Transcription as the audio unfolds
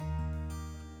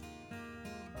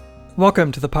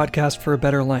Welcome to the podcast for a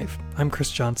better life. I'm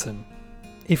Chris Johnson.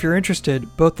 If you're interested,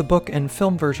 both the book and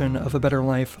film version of A Better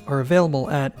Life are available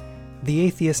at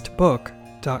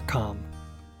theatheistbook.com.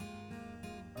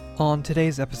 On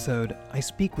today's episode, I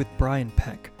speak with Brian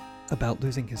Peck about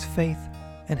losing his faith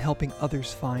and helping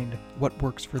others find what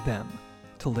works for them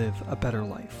to live a better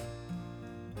life.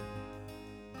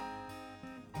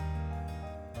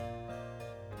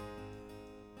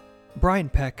 Brian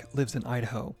Peck lives in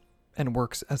Idaho and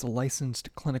works as a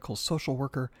licensed clinical social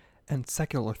worker and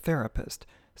secular therapist,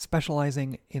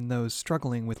 specializing in those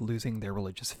struggling with losing their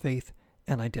religious faith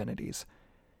and identities.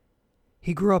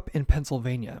 He grew up in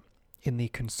Pennsylvania in the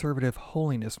conservative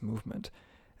holiness movement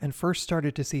and first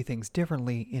started to see things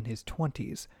differently in his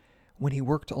 20s when he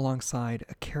worked alongside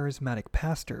a charismatic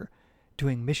pastor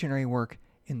doing missionary work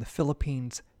in the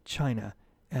Philippines, China,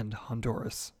 and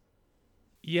Honduras.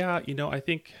 Yeah, I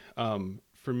think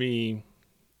for me,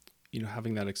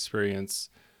 having that experience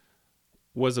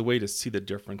was a way to see the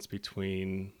difference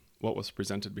between what was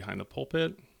presented behind the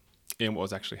pulpit and what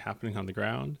was actually happening on the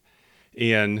ground.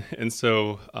 And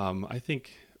so I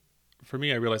think for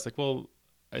me, I realized I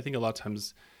think a lot of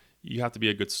times you have to be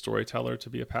a good storyteller to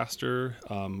be a pastor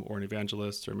or an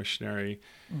evangelist or a missionary.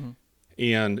 Mm-hmm.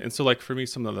 And so for me,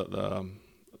 some of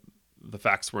the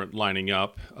facts weren't lining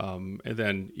up. And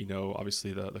then,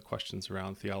 obviously the questions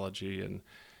around theology and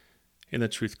the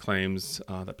truth claims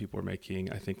that people were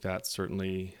making, I think that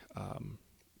certainly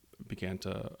began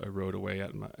to erode away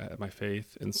at my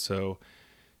faith. And so,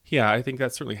 yeah, I think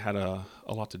that certainly had a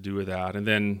lot to do with that. And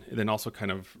then also kind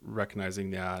of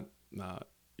recognizing that,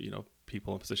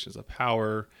 people in positions of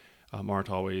power aren't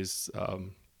always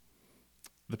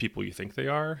the people you think they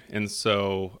are. And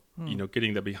so,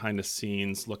 getting the behind the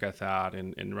scenes look at that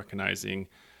and recognizing,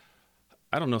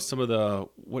 I don't know, some of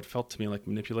what felt to me like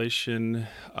manipulation,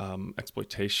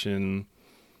 exploitation,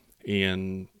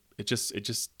 and it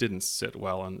just didn't sit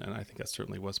well. And I think that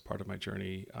certainly was part of my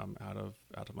journey out of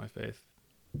my faith.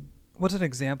 What's an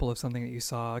example of something that you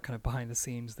saw kind of behind the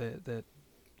scenes that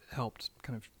helped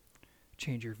kind of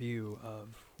change your view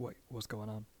of what was going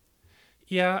on?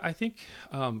 Yeah, I think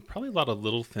probably a lot of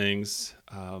little things.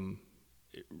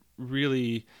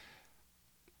 Really,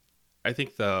 I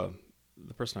think the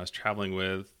person I was traveling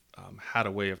with had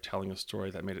a way of telling a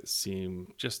story that made it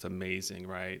seem just amazing,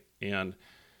 right? And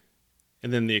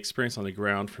then the experience on the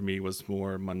ground for me was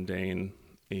more mundane,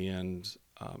 and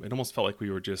it almost felt like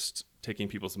we were just taking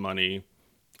people's money.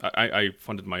 I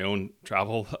funded my own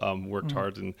travel, worked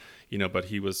hard, and but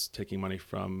he was taking money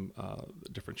from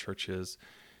different churches.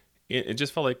 It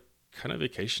just felt like kind of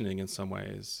vacationing in some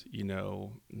ways,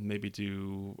 maybe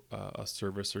do a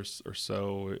service or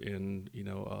so in,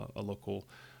 a local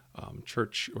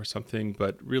church or something.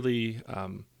 But really,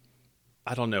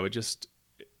 I don't know. I just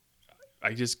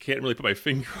can't really put my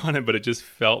finger on it, but it just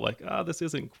felt like, this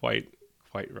isn't quite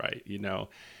right,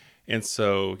 And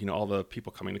so, all the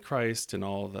people coming to Christ and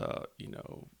all the,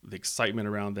 the excitement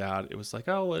around that, it was like,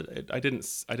 I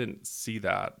didn't see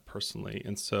that personally.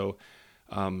 And so,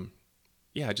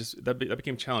 that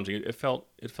became challenging. It felt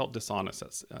dishonest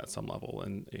at some level,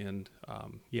 and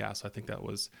so I think that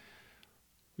was,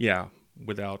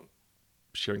 without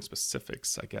sharing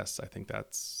specifics, I guess I think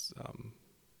that's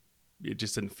it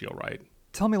just didn't feel right.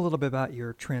 Tell me a little bit about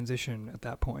your transition at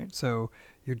that point. So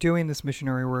you're doing this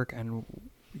missionary work, and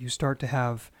you start to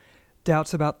have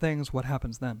doubts about things. What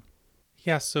happens then?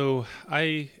 Yeah, so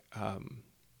I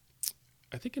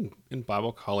think in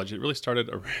Bible college, it really started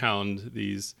around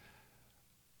these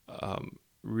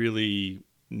really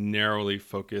narrowly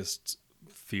focused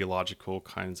theological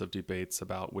kinds of debates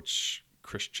about which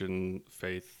Christian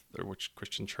faith or which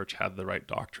Christian church had the right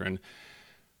doctrine.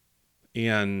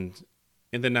 And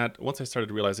then that once I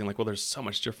started realizing there's so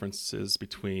much differences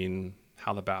between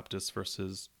how the Baptists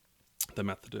versus the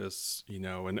Methodists,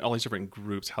 and all these different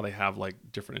groups, how they have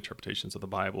different interpretations of the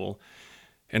Bible,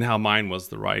 and how mine was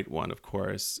the right one, of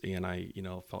course. And I,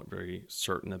 felt very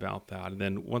certain about that. And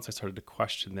then once I started to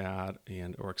question that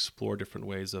or explore different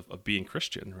ways of being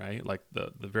Christian, right? Like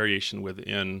the variation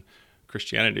within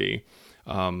Christianity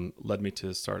led me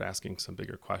to start asking some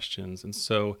bigger questions. And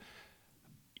so,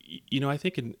 I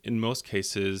think in most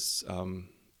cases,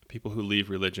 people who leave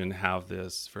religion have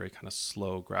this very kind of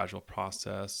slow, gradual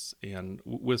process, and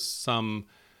with some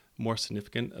more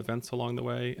significant events along the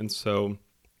way. And so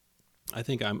I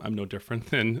think I'm no different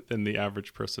than the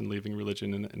average person leaving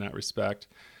religion in that respect.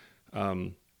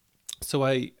 So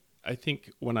I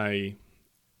think when I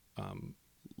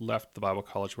left the Bible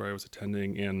college where I was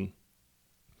attending and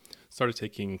started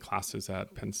taking classes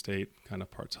at Penn State kind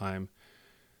of part-time,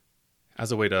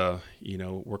 as a way to,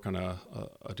 work on a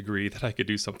degree that I could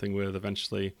do something with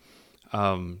eventually.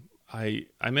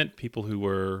 I met people who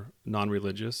were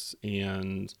non-religious,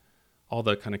 and all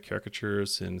the kind of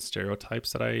caricatures and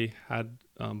stereotypes that I had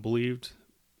believed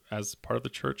as part of the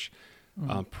church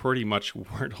pretty much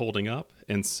weren't holding up.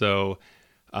 And so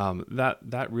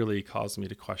that really caused me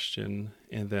to question.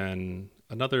 And then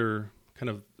another kind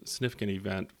of significant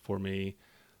event for me,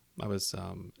 I was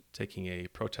taking a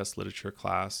protest literature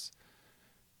class,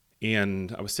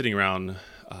 and I was sitting around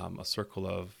a circle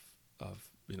of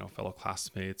fellow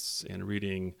classmates and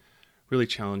reading really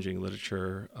challenging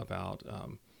literature about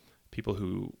people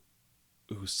who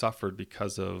suffered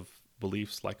because of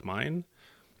beliefs like mine.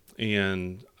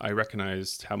 And I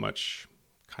recognized how much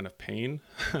kind of pain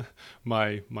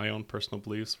my own personal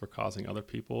beliefs were causing other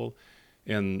people,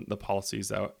 and the policies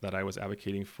that I was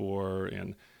advocating for,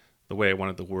 and the way I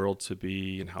wanted the world to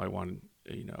be, and how I wanted,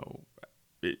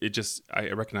 I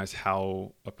recognized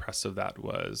how oppressive that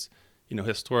was,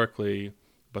 historically,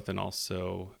 but then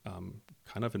also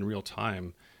kind of in real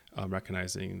time,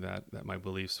 recognizing that my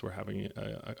beliefs were having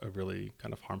a really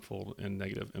kind of harmful and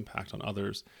negative impact on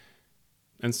others.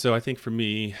 And so I think for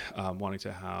me, wanting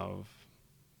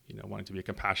to be a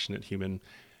compassionate human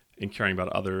and caring about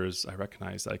others, I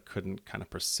recognized that I couldn't kind of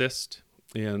persist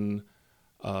in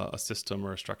a system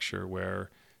or a structure where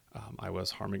I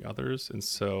was harming others. And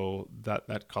so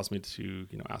that caused me to,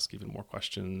 ask even more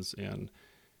questions. And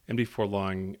before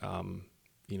long,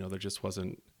 there just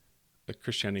wasn't,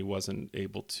 Christianity wasn't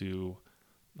able to,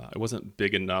 it wasn't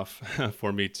big enough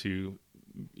for me to,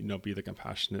 be the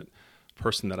compassionate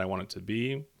person that I wanted to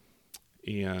be.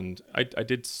 And I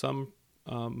did some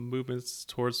movements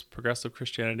towards progressive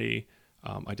Christianity.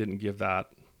 I didn't give that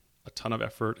a ton of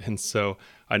effort. And so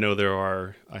I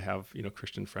know I have,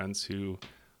 Christian friends who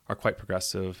are quite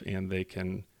progressive, and they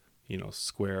can,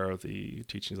 square the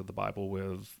teachings of the Bible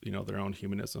with, their own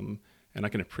humanism. And I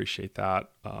can appreciate that.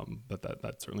 But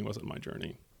that certainly wasn't my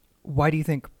journey. Why do you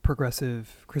think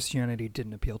progressive Christianity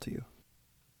didn't appeal to you?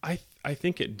 I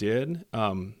think it did.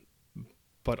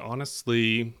 But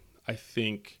honestly, I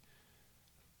think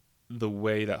the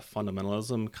way that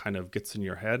fundamentalism kind of gets in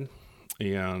your head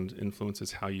and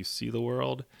influences how you see the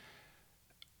world,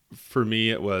 for me,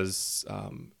 it was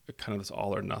kind of this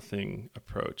all or nothing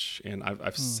approach. And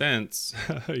I've since,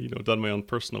 done my own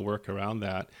personal work around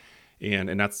that.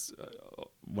 And that's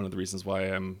one of the reasons why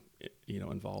I'm,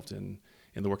 involved in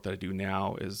the work that I do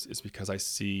now is because I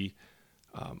see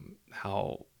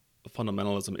how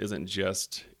fundamentalism isn't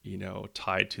just,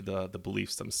 tied to the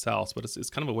beliefs themselves, but it's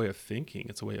kind of a way of thinking.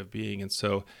 It's a way of being. And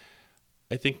so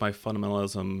I think my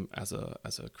fundamentalism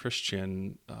as a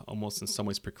Christian almost in some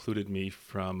ways precluded me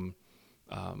from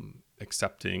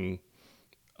accepting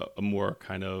a more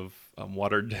kind of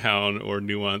watered down or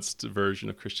nuanced version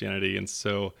of Christianity. And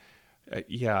so,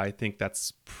 I think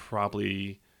that's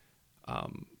probably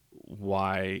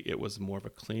why it was more of a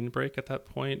clean break at that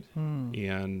point.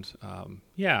 And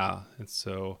and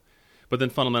so, but then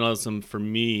fundamentalism for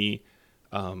me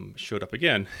showed up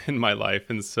again in my life.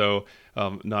 And so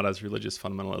not as religious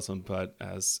fundamentalism, but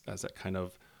as that kind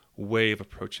of way of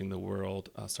approaching the world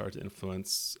started to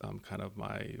influence kind of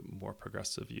my more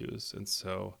progressive views. And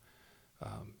so,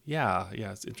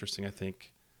 it's interesting. I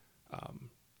think,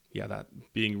 that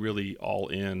being really all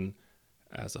in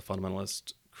as a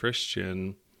fundamentalist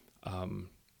Christian,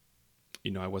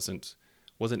 I wasn't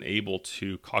able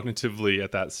to cognitively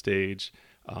at that stage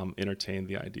entertain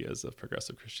the ideas of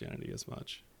progressive Christianity as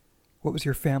much. What was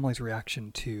your family's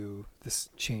reaction to this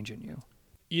change in you?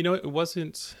 It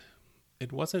wasn't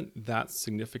that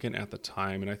significant at the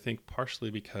time, and I think partially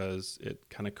because it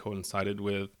kind of coincided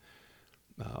with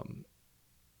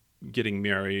getting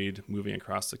married, moving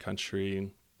across the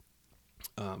country,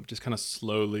 just kind of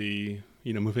slowly,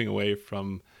 moving away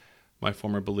from my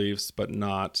former beliefs, but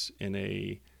not in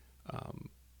a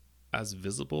as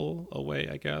visible a way,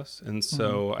 I guess. And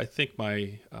so I think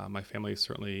my family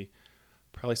certainly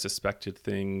probably suspected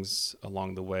things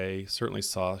along the way, certainly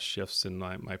saw shifts in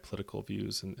my political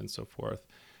views and so forth.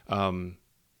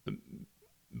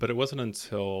 But it wasn't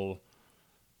until,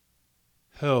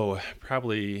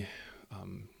 probably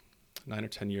 9 or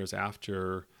 10 years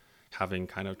after having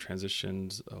kind of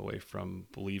transitioned away from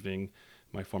believing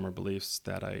my former beliefs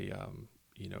that I,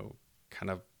 kind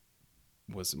of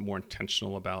was more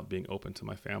intentional about being open to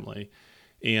my family.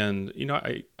 And,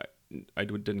 I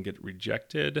didn't get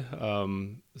rejected.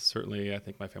 Certainly, I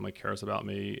think my family cares about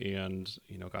me, and,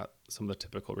 got some of the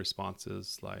typical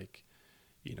responses like,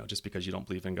 just because you don't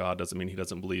believe in God doesn't mean he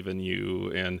doesn't believe in you.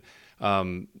 And,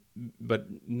 but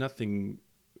nothing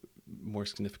more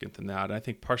significant than that. And I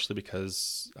think partially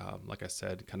because, like I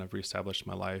said, kind of reestablished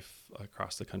my life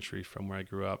across the country from where I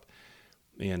grew up,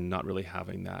 and not really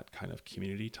having that kind of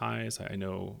community ties. I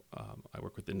know I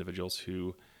work with individuals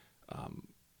who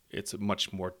it's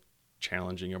much more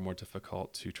challenging or more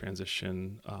difficult to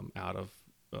transition out of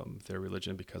their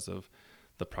religion because of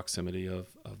the proximity of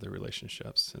their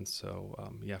relationships. And so,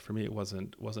 for me, it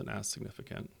wasn't as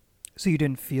significant. So you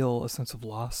didn't feel a sense of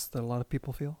loss that a lot of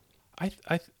people feel?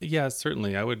 Yeah,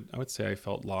 certainly. I would say I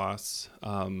felt loss.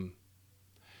 One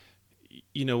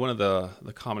of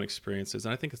the common experiences,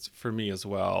 and I think it's for me as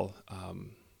well,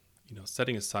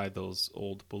 setting aside those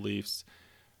old beliefs,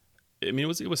 I mean,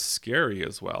 it was scary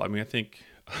as well. I mean, I think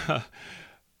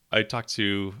I talked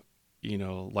to,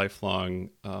 lifelong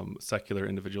secular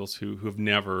individuals who have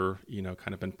never,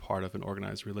 kind of been part of an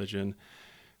organized religion.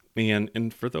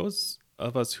 And for those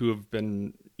of us who have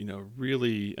been,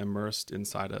 really immersed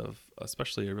inside of,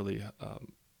 especially a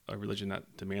religion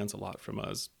that demands a lot from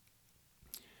us,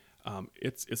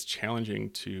 it's challenging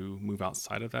to move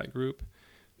outside of that group.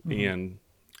 Mm-hmm.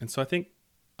 And so I think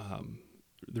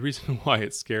the reason why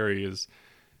it's scary is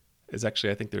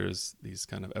actually, I think there's these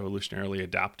kind of evolutionarily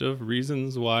adaptive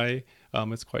reasons why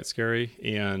it's quite scary,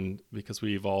 and because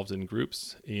we evolved in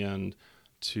groups, and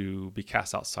to be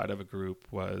cast outside of a group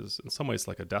was in some ways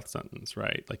like a death sentence,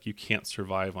 right? Like you can't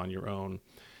survive on your own.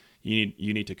 You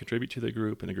need to contribute to the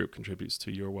group, and the group contributes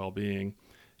to your well-being.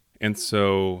 And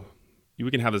so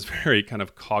we can have this very kind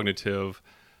of cognitive,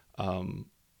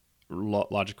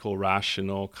 logical,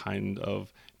 rational kind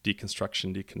of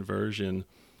deconstruction, deconversion,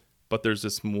 but there's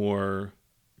this more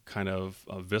kind of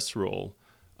visceral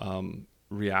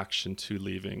reaction to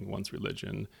leaving one's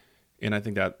religion. And I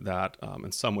think that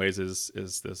in some ways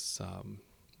is this kind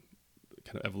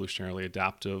of evolutionarily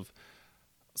adaptive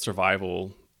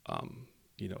survival,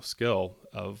 skill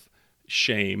of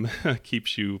shame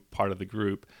keeps you part of the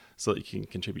group so that you can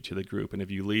contribute to the group. And if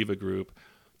you leave a group,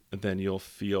 then you'll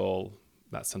feel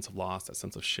that sense of loss, that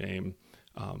sense of shame,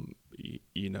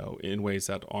 in ways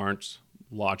that aren't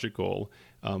logical,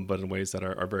 but in ways that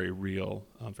are very real,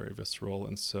 very visceral.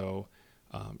 And so,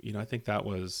 I think there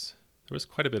was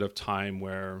quite a bit of time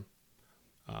where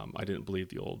I didn't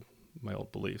believe my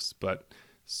old beliefs, but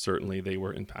certainly they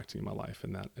were impacting my life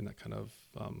in that kind of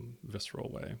visceral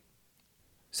way.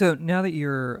 So now that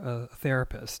you're a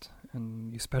therapist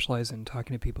and you specialize in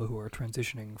talking to people who are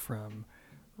transitioning from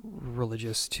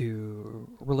religious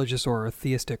or a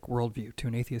theistic worldview to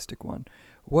an atheistic one,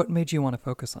 what made you want to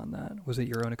focus on that? Was it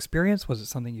your own experience? Was it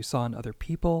something you saw in other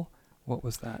people? What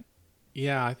was that?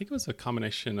 Yeah, I think it was a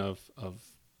combination of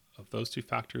those two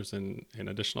factors and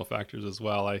additional factors as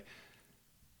well. I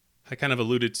kind of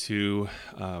alluded to,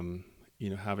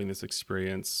 having this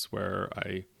experience where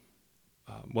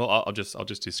I'll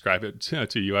just describe it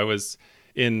to you. I was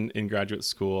in graduate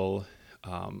school,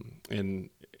 and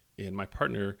my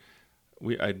partner,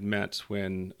 I'd met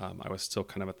when I was still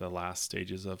kind of at the last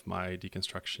stages of my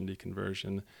deconstruction,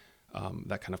 deconversion,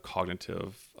 that kind of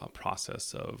cognitive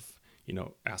process of,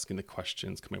 asking the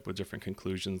questions, coming up with different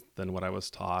conclusions than what I was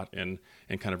taught, and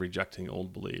kind of rejecting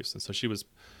old beliefs. And so she was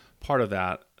part of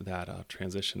that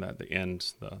transition, at the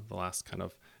end, the last kind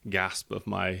of gasp of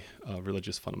my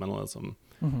religious fundamentalism.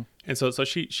 Mm-hmm. And so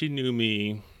she knew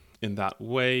me in that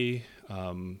way.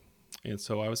 And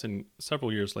so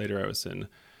several years later, I was in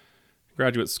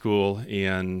graduate school,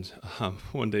 and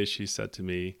one day she said to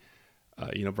me,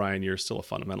 Brian, you're still a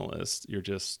fundamentalist. You're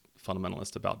just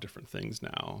fundamentalist about different things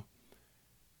now.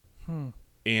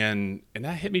 And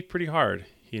that hit me pretty hard,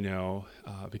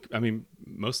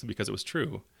 mostly because it was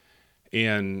true.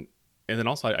 And then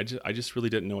also I just really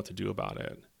didn't know what to do about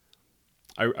it.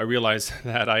 I realized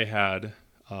that I had,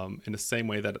 in the same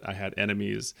way that I had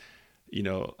enemies,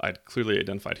 I'd clearly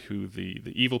identified who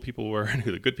the evil people were and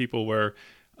who the good people were.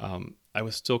 I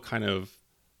was still kind of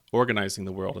organizing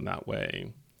the world in that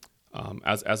way,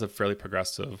 as a fairly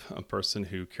progressive person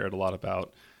who cared a lot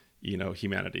about,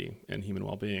 humanity and human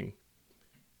well-being.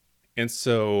 And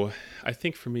so I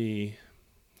think for me,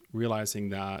 realizing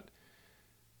that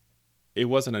it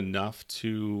wasn't enough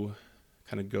to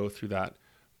kind of go through that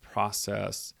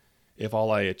process if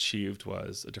all I achieved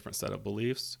was a different set of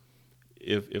beliefs,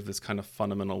 if this kind of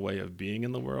fundamental way of being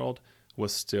in the world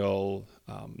was still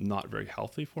not very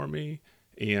healthy for me,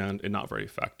 and not very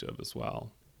effective as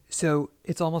well. So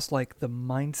it's almost like the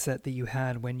mindset that you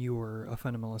had when you were a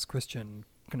fundamentalist Christian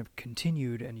kind of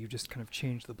continued, and you just kind of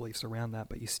changed the beliefs around that,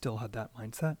 but you still had that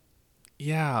mindset?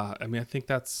 Yeah, I mean, I think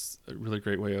that's a really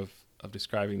great way of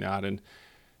describing that. And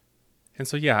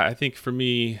so, yeah, I think for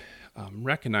me,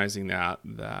 recognizing that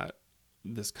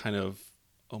this kind of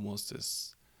almost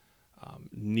this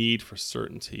need for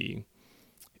certainty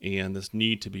and this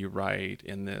need to be right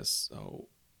and this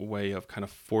way of kind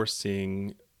of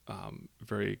forcing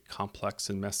very complex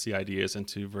and messy ideas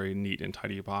into very neat and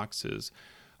tidy boxes.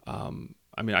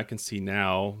 I mean, I can see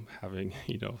now, having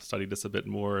studied this a bit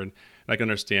more, and I can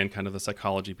understand kind of the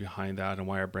psychology behind that and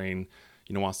why our brain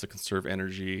wants to conserve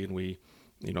energy, and we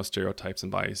stereotypes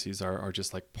and biases are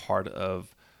just like part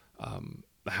of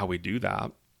how we do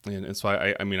that. And so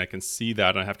I mean, I can see that,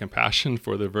 and I have compassion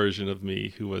for the version of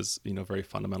me who was very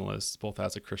fundamentalist, both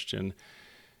as a Christian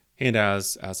and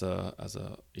as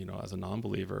a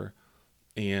non-believer.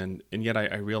 And yet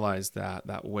I realized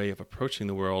that way of approaching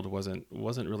the world wasn't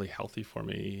really healthy for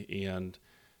me.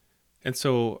 And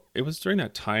so it was during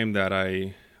that time that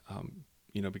I,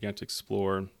 began to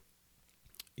explore,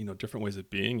 different ways of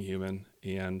being human.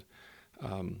 And,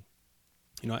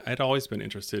 I'd always been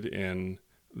interested in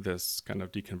this kind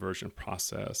of deconversion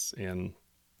process. And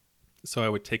so I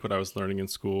would take what I was learning in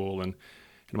school and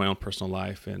in my own personal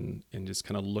life and just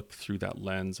kind of look through that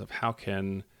lens of how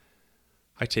can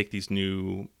I take these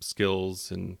new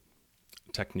skills and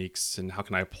techniques and how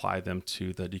can I apply them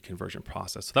to the deconversion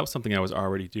process. So that was something I was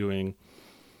already doing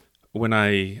when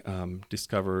I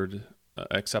discovered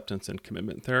acceptance and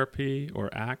commitment therapy, or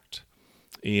ACT.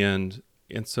 And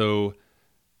so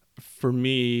for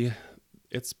me,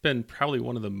 it's been probably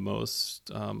one of the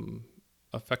most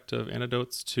effective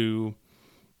antidotes to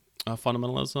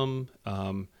fundamentalism.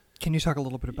 Can you talk a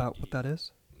little bit about what that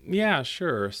is? Yeah,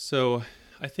 sure. So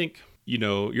I think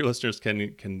your listeners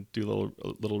can do a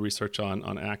little research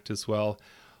on ACT as well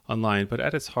online. But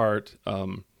at its heart,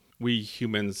 we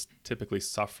humans typically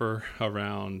suffer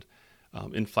around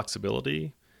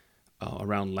inflexibility,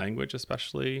 around language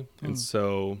especially. And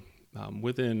so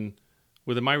within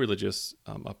my religious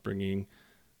upbringing,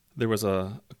 there was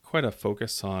quite a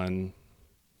focus on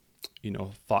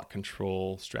thought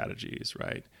control strategies,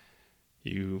 right?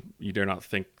 You dare not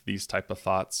think these type of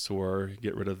thoughts, or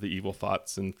get rid of the evil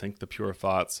thoughts and think the pure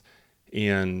thoughts.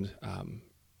 And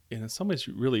in some ways,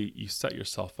 really, you set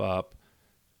yourself up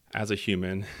as a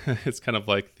human. It's kind of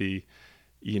like the,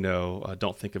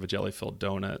 don't think of a jelly-filled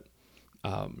donut.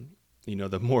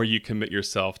 The more you commit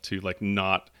yourself to like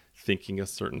not thinking a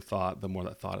certain thought, the more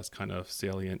that thought is kind of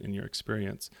salient in your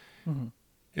experience. Mm-hmm.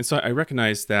 And so I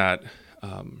recognize that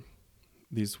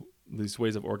these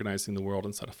ways of organizing the world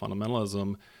inside of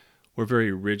fundamentalism were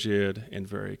very rigid and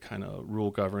very kind of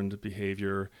rule-governed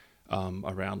behavior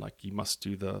around like you must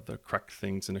do the correct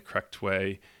things in a correct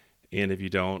way, and if you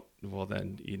don't, well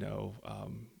then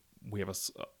we have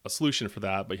a solution for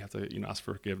that, but you have to ask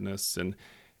for forgiveness, and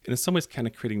in some ways kind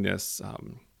of creating this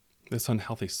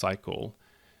unhealthy cycle.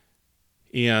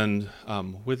 And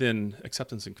within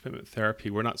acceptance and commitment therapy,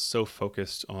 we're not so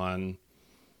focused on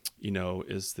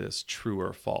is this true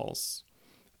or false?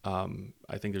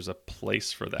 I think there's a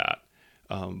place for that.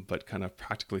 But kind of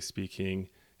practically speaking,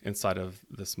 inside of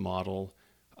this model,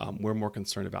 we're more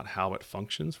concerned about how it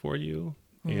functions for you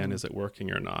and is it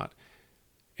working or not?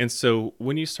 And so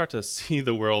when you start to see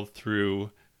the world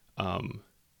through,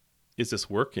 is this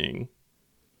working?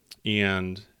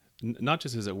 And not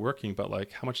just is it working, but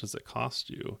like how much does it cost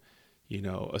you?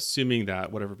 Assuming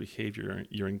that whatever behavior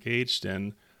you're engaged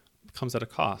in comes at a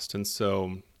cost. And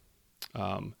so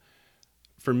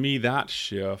for me, that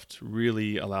shift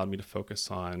really allowed me to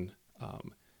focus on,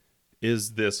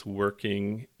 is this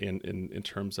working in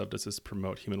terms of, does this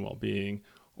promote human well-being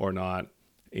or not?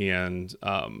 And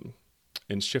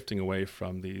shifting away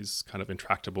from these kind of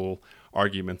intractable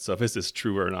arguments of, is this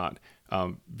true or not?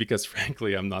 Because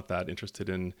frankly, I'm not that interested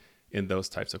in those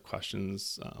types of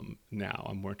questions now.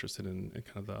 I'm more interested in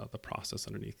kind of the process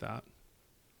underneath that.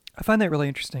 I find that really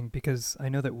interesting because I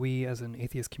know that we as an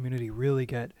atheist community really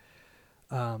get,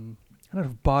 I don't know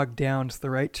if bogged down is the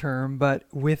right term, but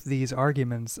with these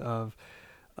arguments of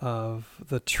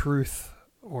the truth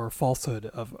or falsehood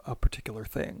of a particular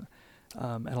thing.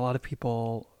 And a lot of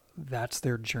people, that's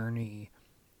their journey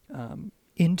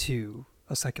into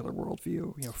a secular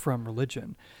worldview, from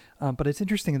religion. But it's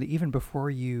interesting that even before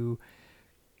you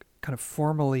kind of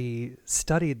formally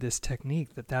studied this technique,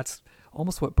 that's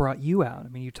almost what brought you out. I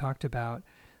mean, you talked about,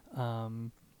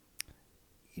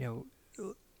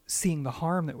 seeing the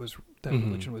harm that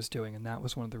religion was doing, and that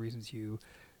was one of the reasons you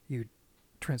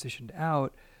transitioned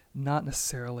out, not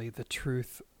necessarily the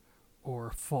truth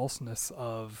or falseness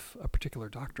of a particular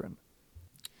doctrine.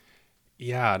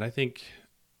 Yeah, and I think,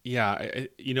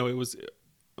 it was,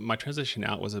 my transition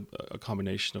out was a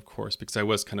combination, of course, because I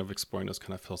was kind of exploring those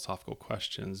kind of philosophical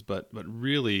questions, but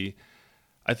really,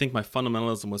 I think my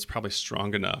fundamentalism was probably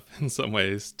strong enough in some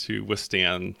ways to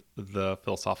withstand the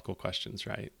philosophical questions,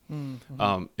 right?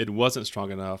 Mm-hmm. It wasn't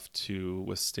strong enough to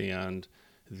withstand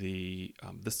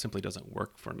this simply doesn't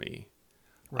work for me.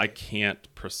 I Right.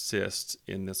 can't persist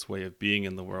in this way of being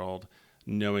in the world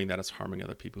knowing that it's harming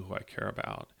other people who I care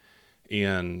about.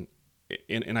 And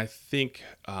I think,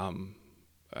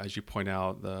 as you point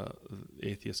out, the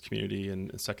atheist community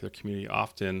and secular community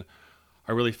often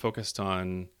are really focused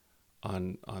on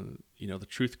the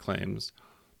truth claims,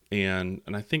 and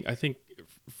I think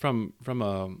from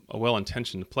a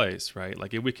well-intentioned place, right?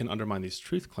 Like if we can undermine these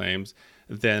truth claims,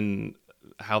 then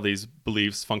how these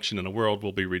beliefs function in the world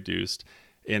will be reduced.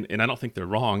 And I don't think they're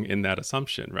wrong in that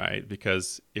assumption, right?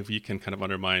 Because if you can kind of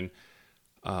undermine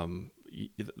um,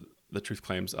 the truth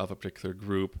claims of a particular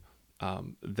group,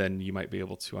 then you might be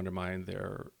able to undermine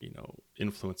their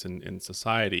influence in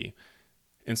society.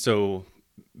 And so,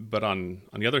 but on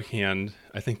the other hand,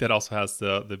 I think that also has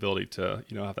the ability to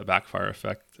have that backfire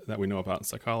effect that we know about in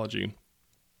psychology,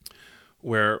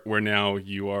 where now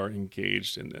you are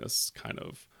engaged in this kind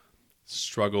of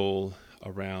struggle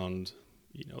around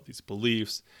these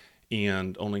beliefs,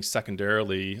 and only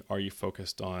secondarily are you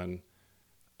focused on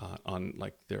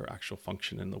like their actual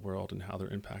function in the world and how they're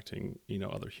impacting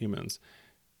other humans.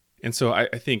 And so I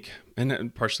think,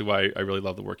 and partially why I really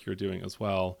love the work you're doing as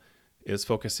well, is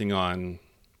focusing on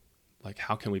like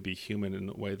how can we be human in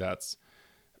a way that's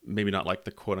maybe not like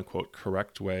the quote unquote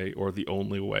correct way or the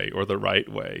only way or the right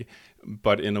way,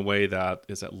 but in a way that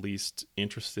is at least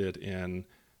interested in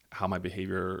how my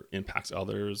behavior impacts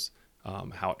others,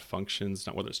 how it functions,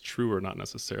 not whether it's true or not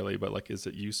necessarily, but like, is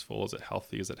it useful? Is it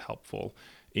healthy? Is it helpful?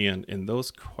 And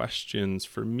those questions,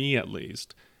 for me at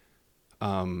least,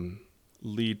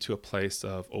 lead to a place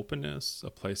of openness,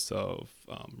 a place of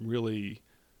really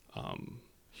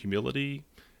humility.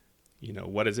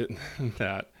 What is it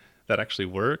that actually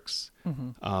works?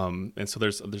 Mm-hmm. And so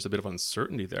there's a bit of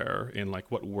uncertainty there in like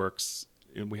what works,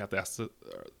 and we have to ask the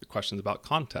questions about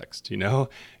context, and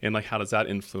like how does that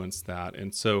influence that?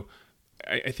 And so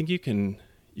I think you can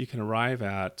arrive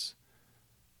at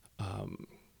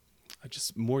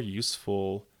just more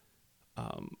useful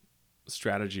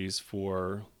strategies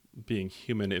for being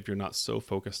human if you're not so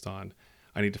focused on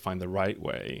I need to find the right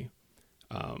way,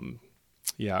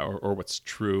 or what's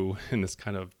true in this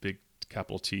kind of big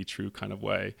capital T true kind of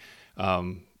way,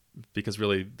 because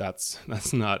really that's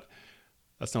not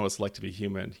what it's like to be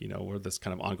human. We're this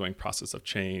kind of ongoing process of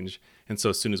change. And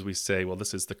so as soon as we say, well,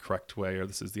 this is the correct way or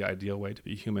this is the ideal way to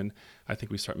be human, I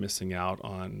think we start missing out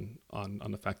on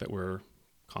the fact that we're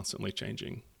constantly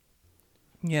changing.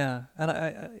 Yeah,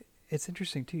 and it's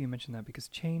interesting too. You mentioned that because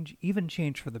even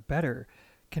change for the better,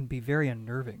 can be very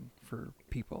unnerving for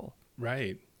people.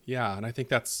 Right. Yeah. And I think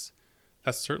that's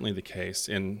certainly the case.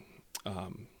 And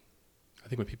I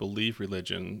think when people leave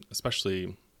religion,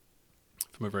 especially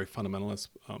from a very fundamentalist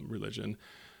religion,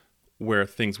 where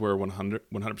things were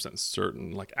 100%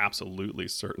 certain, like absolutely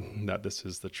certain that this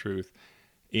is the truth.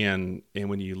 And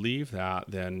when you leave that,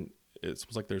 then it's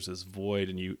like there's this void,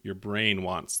 and your brain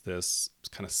wants this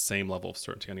kind of same level of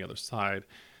certainty on the other side.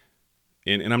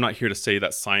 And I'm not here to say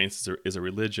that science is a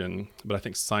religion, but I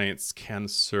think science can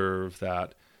serve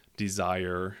that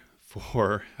desire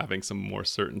for having some more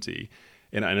certainty.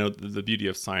 And I know the beauty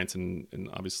of science, and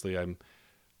obviously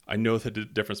I know the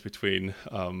difference between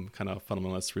kind of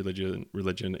fundamentalist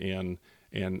religion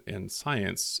and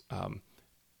science.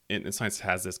 And science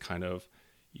has this kind of,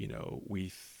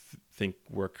 we think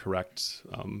we're correct,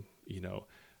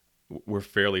 we're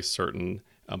fairly certain,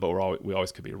 but we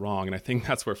always could be wrong. And I think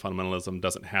that's where fundamentalism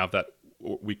doesn't have that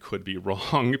we could be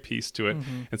wrong piece to it.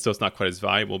 Mm-hmm. And so it's not quite as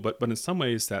valuable. But in some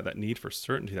ways, that need for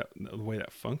certainty, that the way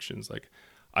that functions, like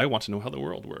I want to know how the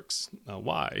world works.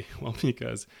 Why? Well,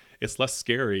 because it's less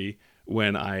scary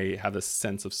when I have this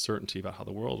sense of certainty about how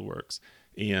the world works.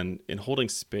 And in holding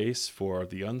space for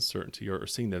the uncertainty, or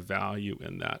seeing the value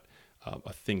in that,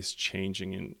 of things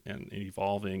changing and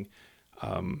evolving,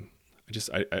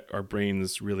 our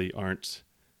brains really aren't,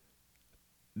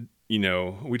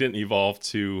 we didn't evolve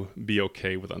to be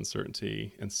okay with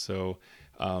uncertainty. And so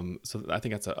I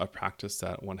think that's a practice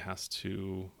that one has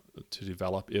to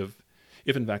develop if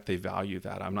in fact they value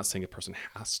that. I'm not saying a person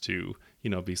has to,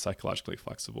 be psychologically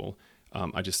flexible.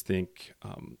 I just think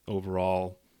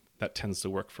overall that tends to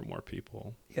work for more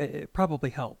people. It probably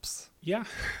helps. Yeah.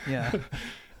 Yeah.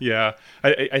 Yeah.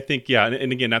 I think, yeah.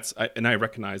 And again, I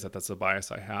recognize that that's a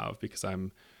bias I have, because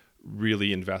I'm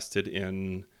really invested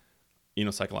in,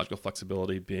 psychological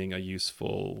flexibility being a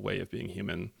useful way of being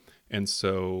human. And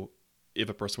so if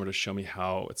a person were to show me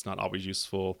how it's not always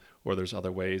useful, or there's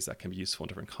other ways that can be useful in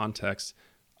different contexts,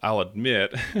 I'll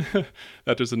admit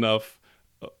that there's enough,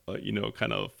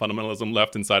 kind of fundamentalism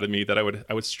left inside of me that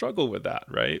I would struggle with that,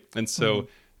 right?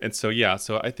 Mhm. Yeah.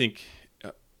 So I think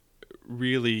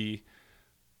really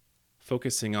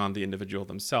focusing on the individual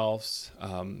themselves,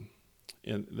 and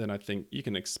then I think you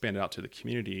can expand it out to the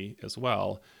community as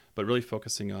well. But really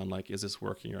focusing on like, is this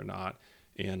working or not,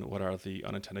 and what are the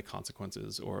unintended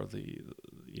consequences or the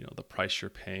price you're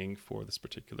paying for this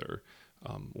particular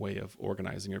way of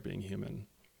organizing or being human.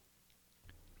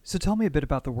 So tell me a bit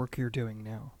about the work you're doing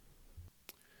now.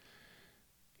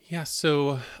 Yeah.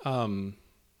 So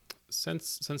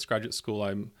since graduate school,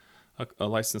 I'm a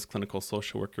licensed clinical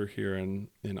social worker here in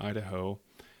Idaho,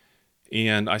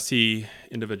 and I see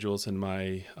individuals in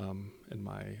my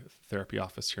therapy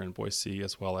office here in Boise,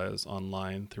 as well as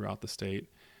online throughout the state.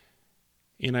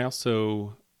 And I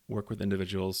also work with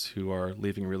individuals who are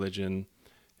leaving religion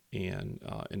and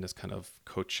in this kind of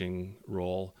coaching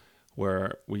role,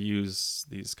 where we use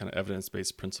these kind of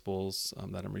evidence-based principles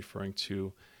that I'm referring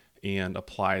to and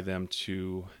apply them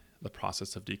to the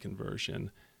process of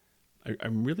deconversion.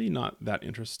 I'm really not that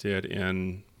interested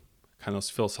in kind of those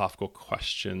philosophical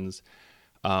questions,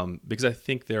 because I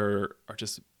think there are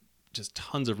just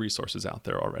tons of resources out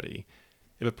there already.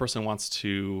 If a person wants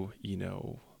to,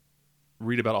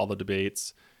 read about all the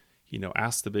debates,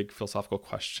 ask the big philosophical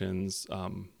questions,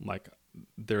 like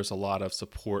there's a lot of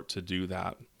support to do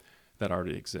that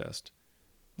already exist.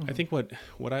 I Mhm. think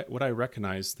what I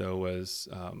recognize though was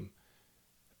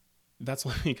that's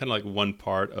only kind of like one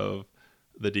part of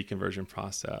the deconversion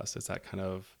process. It's that kind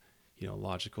of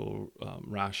logical,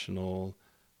 rational,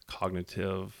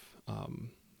 cognitive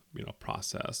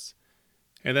process,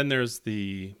 and then there's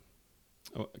the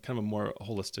kind of a more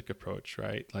holistic approach,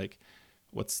 right? Like,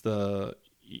 what's the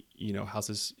how's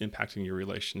this impacting your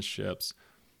relationships?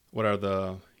 What are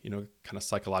the kind of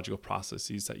psychological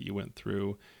processes that you went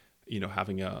through?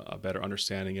 Having a better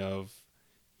understanding of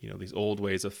these old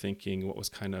ways of thinking, what was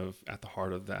kind of at the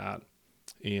heart of that,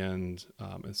 and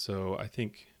so I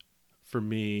think for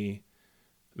me,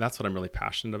 that's what I'm really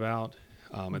passionate about.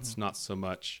 Mhm. It's not so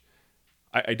much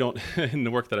I don't in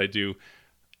the work that I do.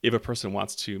 If a person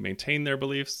wants to maintain their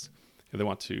beliefs, if they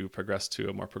want to progress to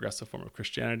a more progressive form of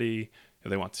Christianity, if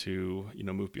they want to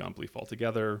move beyond belief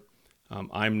altogether,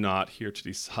 I'm not here to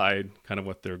decide kind of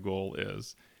what their goal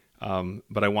is,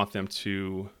 but I want them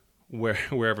to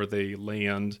wherever they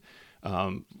land,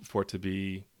 for it to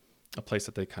be a place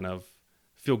that they kind of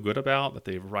feel good about, that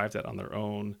they've arrived at on their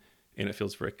own, and it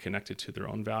feels very connected to their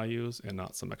own values and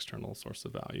not some external source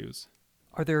of values.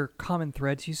 Are there common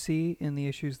threads you see in the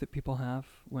issues that people have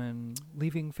when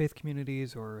leaving faith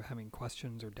communities or having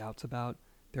questions or doubts about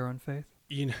their own faith?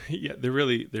 Yeah, they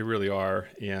really are,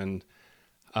 and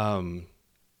um,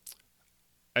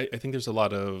 I think there's a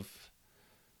lot of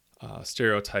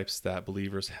stereotypes that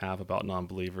believers have about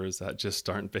non-believers that just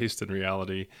aren't based in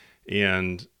reality,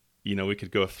 and we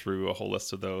could go through a whole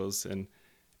list of those and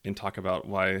talk about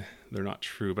why they're not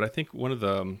true. But I think one of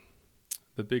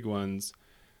the big ones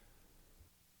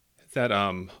is that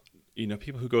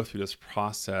people who go through this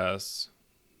process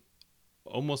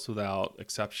almost without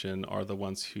exception are the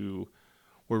ones who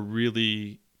were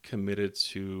really committed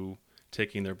to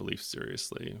taking their beliefs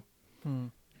seriously. Hmm.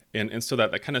 And so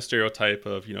that kind of stereotype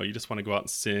of you just want to go out and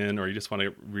sin, or you just want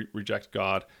to reject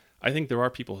God. I think there are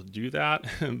people who do that.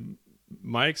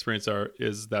 My experience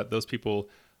is that those people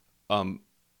um,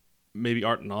 maybe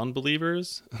aren't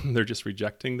non-believers. They're just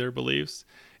rejecting their beliefs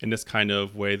in this kind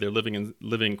of way. They're living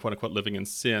quote unquote living in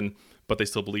sin, but they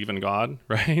still believe in God,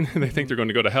 right? They think Mhm. they're going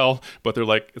to go to hell, but they're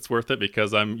like, it's worth it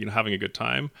because I'm having a good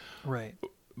time. Right.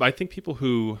 But I think people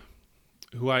who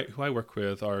I work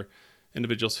with are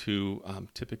individuals who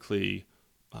typically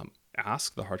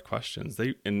ask the hard questions.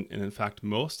 And in fact,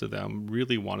 most of them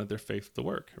really wanted their faith to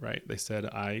work. Right? They said,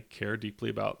 "I care deeply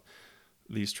about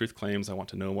these truth claims. I want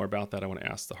to know more about that. I want to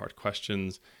ask the hard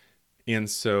questions." And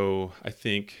so I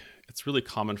think it's really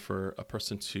common for a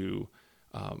person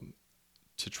um,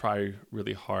 to try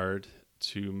really hard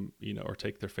to or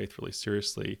take their faith really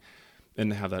seriously,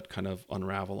 and have that kind of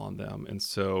unravel on them. And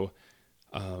so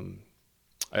um,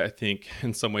 I think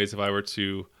in some ways, if I were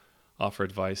to offer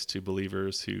advice to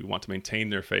believers who want to maintain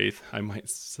their faith, I might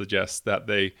suggest that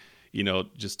they,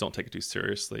 just don't take it too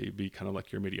seriously. Be kind of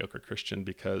like your mediocre Christian,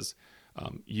 because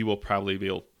you will probably be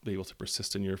able to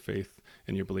persist in your faith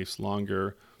and your beliefs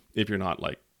longer if you're not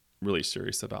like really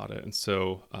serious about it. And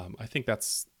so I think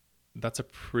that's a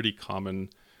pretty common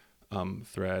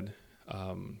thread.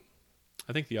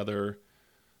 I think the other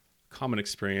common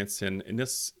experience, and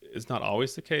this is not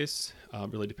always the case.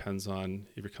 Really depends on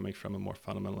if you're coming from a more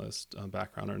fundamentalist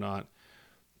background or not.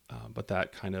 But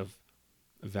that kind of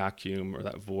vacuum or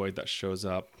that void that shows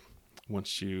up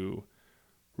once you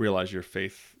realize your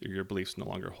faith, your beliefs no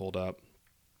longer hold up.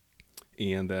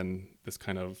 And then this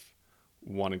kind of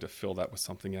wanting to fill that with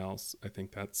something else. I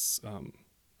think that's a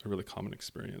really common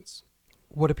experience.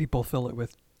 What do people fill it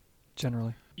with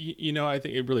generally? I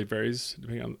think it really varies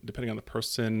depending on the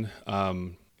person.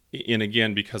 And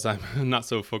again, because I'm not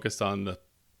so focused on the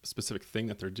specific thing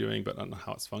that they're doing, but on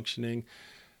how it's functioning.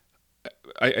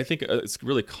 I think it's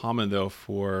really common, though,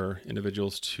 for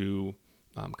individuals to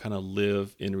kind of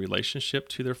live in relationship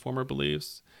to their former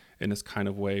beliefs in this kind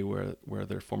of way where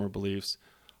their former beliefs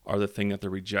are the thing that they're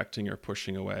rejecting or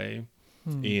pushing away.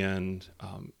 And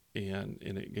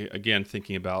again,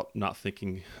 thinking about not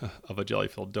thinking of a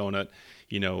jelly-filled donut,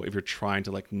 if you're trying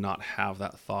to like not have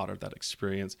that thought or that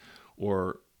experience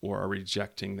or are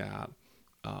rejecting that,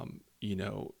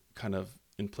 kind of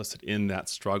implicit in that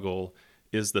struggle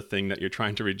is the thing that you're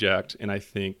trying to reject. And I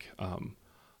think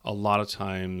a lot of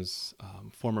times,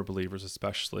 former believers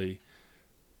especially,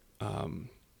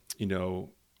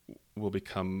 will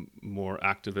become more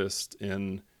activist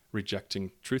in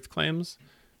rejecting truth claims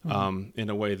in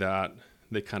a way that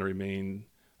they kind of remain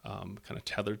kind of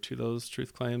tethered to those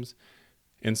truth claims.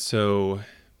 And so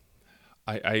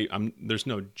I'm there's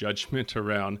no judgment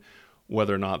around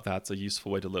whether or not that's a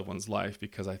useful way to live one's life,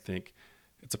 because I think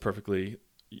it's a perfectly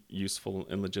useful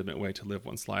and legitimate way to live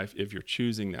one's life if you're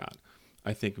choosing that.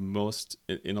 I think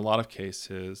in a lot of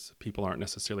cases, people aren't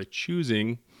necessarily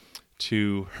choosing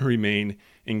to remain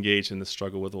engaged in the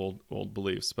struggle with old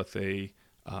beliefs, but they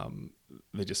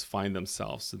just find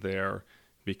themselves there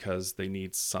because they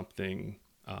need something.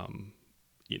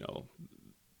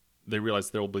 They realize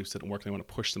their old beliefs didn't work. They want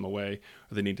to push them away,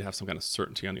 or they need to have some kind of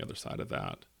certainty on the other side of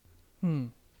that.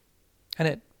 And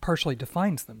it partially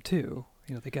defines them too.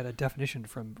 They get a definition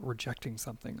from rejecting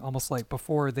something, almost like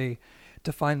before they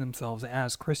define themselves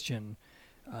as Christian.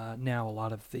 Now a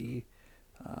lot of the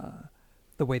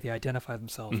way they identify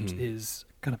themselves is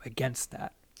kind of against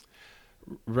that.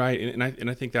 Right. And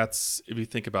I think that's, if you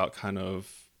think about kind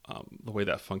of the way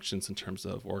that functions in terms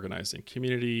of organizing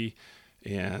community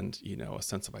and, a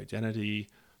sense of identity,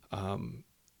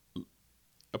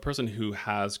 a person who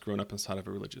has grown up inside of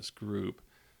a religious group,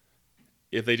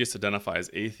 if they just identify as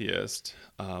atheist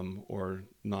or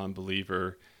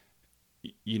non-believer,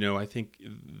 I think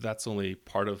that's only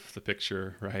part of the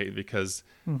picture, right? Because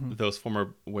those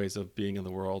former ways of being in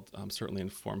the world certainly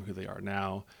inform who they are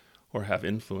now or have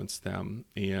influenced them.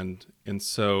 And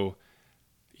so,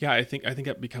 yeah, I think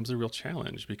that becomes a real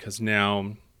challenge, because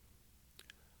now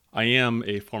I am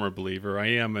a former believer. I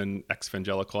am an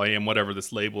ex-evangelical. I am whatever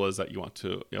this label is that you want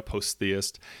to,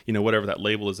 post-theist, whatever that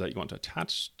label is that you want to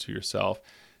attach to yourself,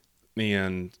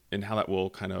 and how that will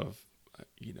kind of,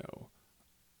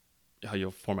 how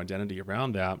you'll form identity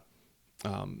around that.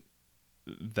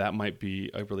 That might be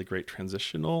a really great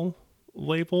transitional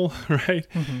label, right?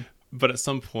 But at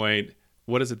some point,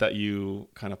 what is it that you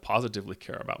kind of positively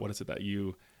care about? What is it that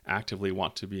you actively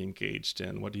want to be engaged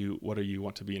in? What do you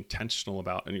want to be intentional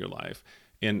about in your life?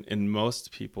 And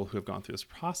most people who have gone through this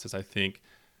process, I think,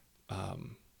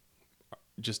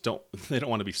 just don't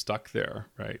want to be stuck there,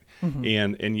 right?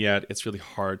 And yet it's really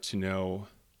hard to know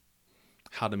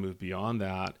how to move beyond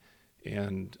that,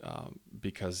 and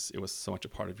because it was so much a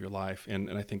part of your life. And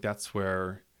I think that's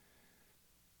where,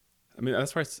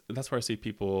 that's where I see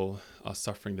people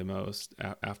suffering the most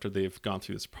after they've gone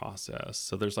through this process.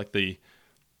 So there's like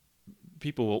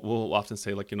people will often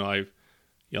say, like, I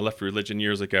left religion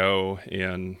years ago,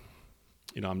 and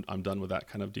I'm done with that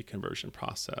kind of deconversion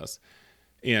process,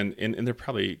 and they're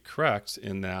probably correct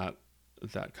in that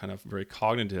kind of very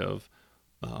cognitive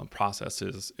process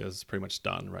is pretty much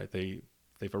done, right?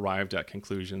 They've arrived at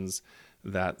conclusions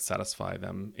that satisfy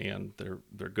them, and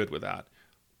they're good with that.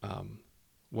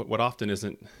 What often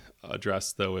isn't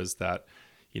addressed, though, is that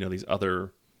these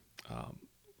other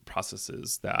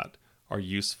processes that are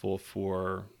useful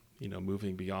for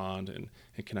moving beyond and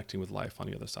connecting with life on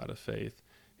the other side of faith,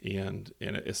 and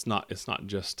it's not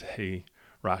just a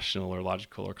rational or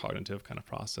logical or cognitive kind of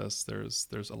process.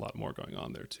 There's a lot more going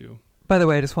on there too. By the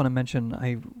way, I just want to mention,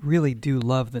 I really do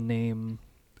love the name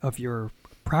of your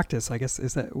practice. I guess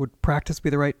would practice be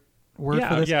the right word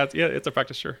for this? Yeah, it's a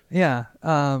practice, sure. Yeah,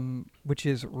 which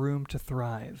is Room to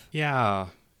Thrive. Yeah.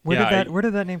 Where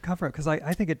did that name come from? Because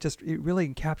I think it really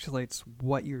encapsulates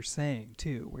what you're saying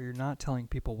too, where you're not telling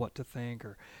people what to think,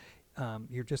 or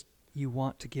you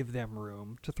want to give them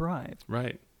room to thrive.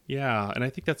 Right. Yeah, and I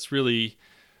think that's really,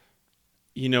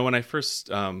 when I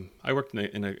first I worked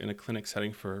in a clinic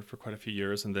setting for quite a few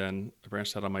years, and then I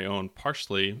branched out on my own,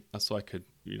 partially so I could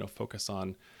focus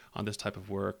on this type of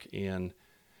work. And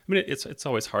mean, it's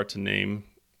always hard to name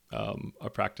a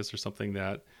practice or something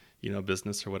that,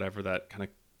 business or whatever that kind of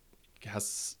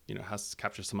has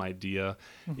captured some idea.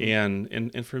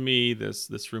 And for me,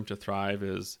 this room to thrive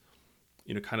is,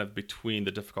 kind of between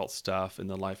the difficult stuff and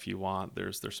the life you want,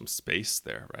 there's some space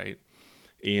there, right?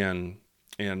 And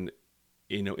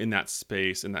in that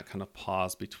space, in that kind of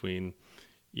pause between,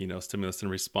 stimulus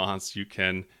and response, you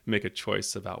can make a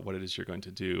choice about what it is you're going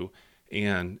to do.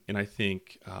 And I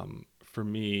think for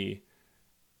me,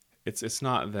 it's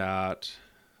not that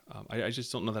I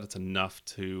just don't know that it's enough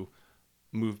to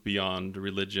move beyond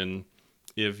religion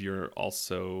if you're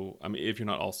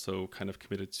not also kind of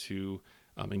committed to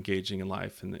engaging in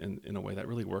life in a way that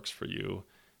really works for you.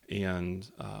 And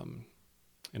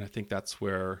I think that's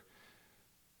where,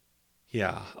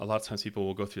 a lot of times people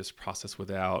will go through this process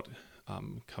without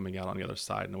coming out on the other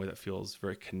side in a way that feels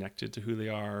very connected to who they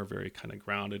are, very kind of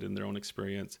grounded in their own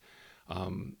experience,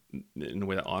 in a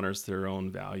way that honors their own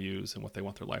values and what they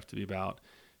want their life to be about.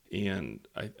 And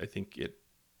I think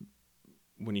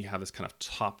when you have this kind of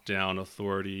top-down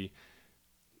authority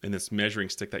and this measuring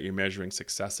stick that you're measuring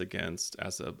success against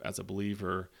as a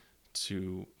believer,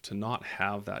 to not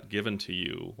have that given to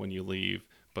you when you leave,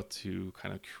 but to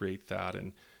kind of create that.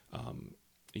 And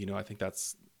I think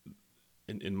that's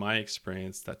in my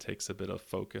experience, that takes a bit of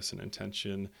focus and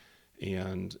intention.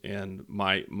 And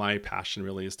my passion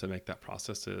really is to make that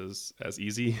process as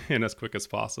easy and as quick as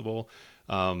possible,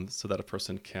 so that a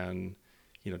person can,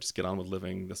 just get on with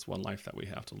living this one life that we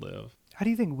have to live. How do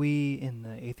you think we in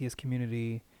the atheist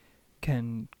community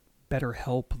can better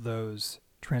help those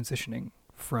transitioning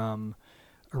from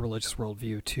a religious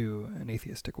worldview to an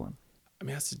atheistic one? I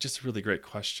mean, that's just a really great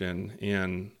question.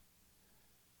 And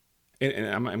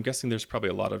I'm guessing there's probably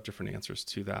a lot of different answers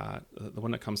to that. The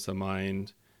one that comes to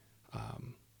mind,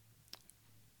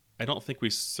 I don't think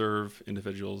we serve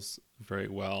individuals very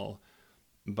well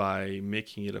by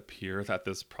making it appear that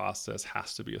this process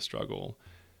has to be a struggle,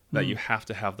 that you have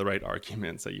to have the right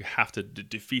arguments, that you have to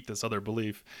defeat this other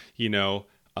belief,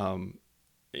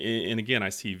 and again, I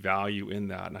see value in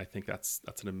that. And I think that's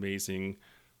an amazing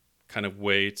kind of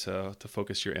way to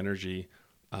focus your energy.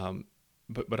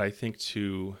 But I think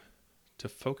to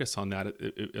focus on that,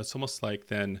 it's almost like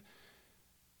then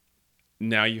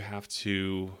now you have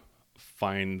to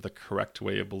find the correct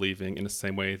way of believing, in the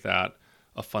same way that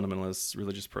a fundamentalist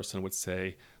religious person would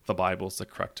say the Bible's the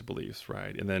correct beliefs,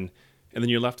 right? And then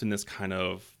you're left in this kind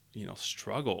of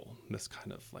struggle, this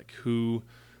kind of like who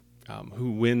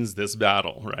wins this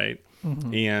battle, right?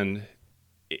 And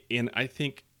I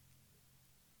think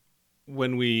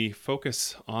when we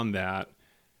focus on that,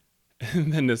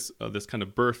 and then this kind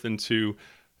of birth into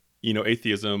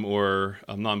atheism or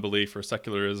non-belief or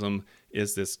secularism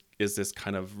is this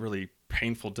kind of really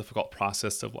painful, difficult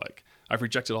process of like, I've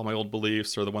rejected all my old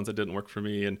beliefs or the ones that didn't work for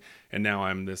me, and now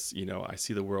I'm this, I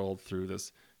see the world through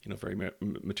this very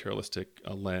materialistic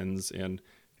lens, and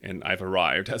I've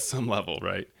arrived at some level,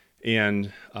 right?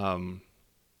 And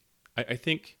I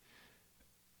think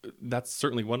that's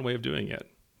certainly one way of doing it.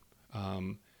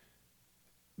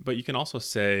 But you can also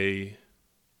say,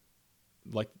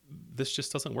 like, this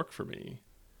just doesn't work for me.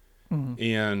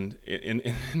 And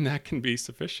that can be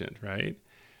sufficient, right?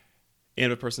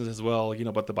 And if a person says, well,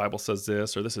 but the Bible says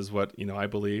this, or this is what, I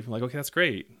believe. I'm like, okay, that's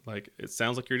great. Like, it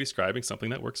sounds like you're describing something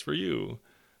that works for you.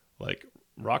 Like,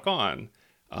 rock on.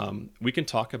 We can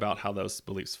talk about how those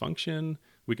beliefs function.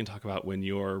 We can talk about when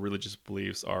your religious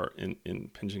beliefs are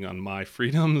impinging on my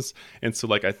freedoms. And so,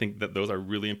 like, I think that those are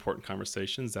really important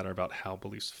conversations that are about how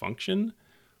beliefs function.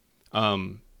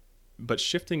 But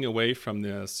shifting away from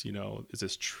this, is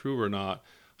this true or not?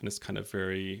 And this kind of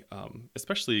very,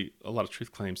 especially a lot of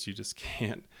truth claims you just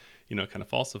can't, kind of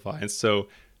falsify. And so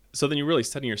then you're really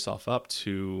setting yourself up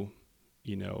to,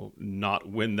 not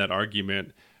win that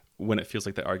argument when it feels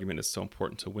like that argument is so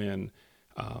important to win.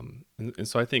 And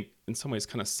so I think in some ways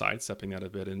kind of sidestepping that a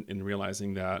bit and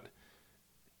realizing that,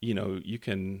 you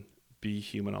can be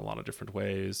human a lot of different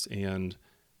ways. And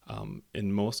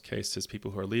in most cases,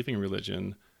 people who are leaving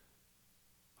religion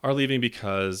are leaving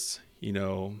because,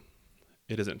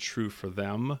 it isn't true for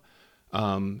them,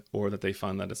 or that they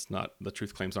find that the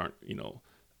truth claims aren't,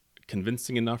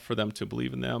 convincing enough for them to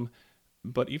believe in them.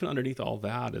 But even underneath all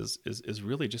that is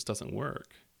really just doesn't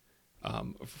work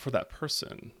for that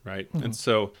person, right? And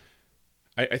so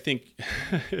I think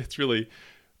it's really,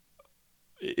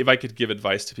 if I could give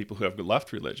advice to people who have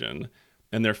left religion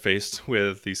and they're faced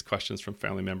with these questions from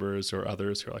family members or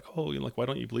others who are like, oh, like, why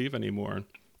don't you believe anymore?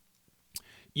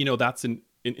 That's an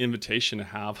invitation to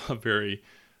have a very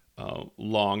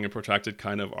long and protracted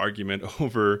kind of argument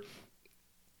over,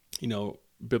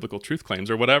 biblical truth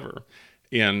claims or whatever.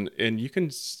 And you can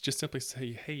just simply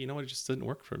say, hey, you know what, it just didn't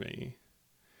work for me.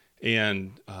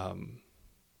 And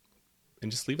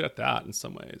just leave it at that in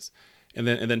some ways, and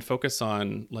then focus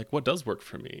on like what does work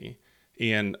for me.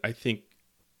 And I think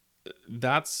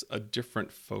that's a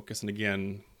different focus. And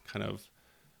again, kind of,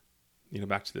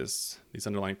 back to these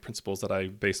underlying principles that I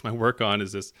base my work on,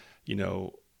 is this,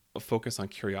 a focus on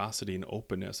curiosity and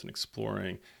openness and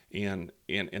exploring, and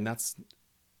that's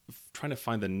trying to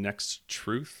find the next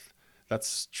truth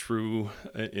that's true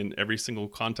in every single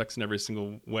context, in every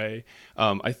single way.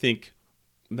 I think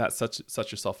that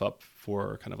sets yourself up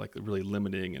for kind of like really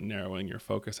limiting and narrowing your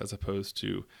focus, as opposed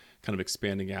to kind of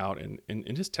expanding out and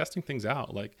just testing things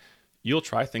out. Like, you'll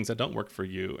try things that don't work for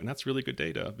you, and that's really good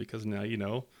data, because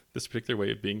now this particular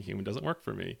way of being human doesn't work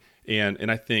for me.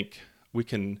 And I think we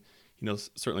can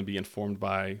certainly be informed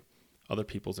by other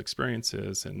people's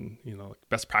experiences and like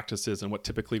best practices and what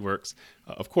typically works,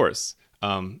 of course.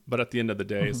 But at the end of the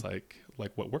day, it's like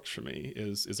what works for me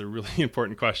is a really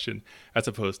important question, as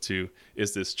opposed to,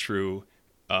 is this true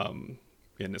in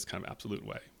this kind of absolute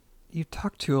way. You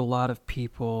talk to a lot of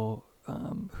people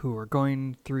who are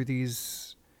going through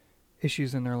these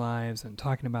issues in their lives and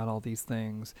talking about all these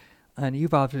things, and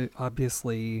you've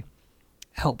obviously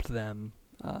helped them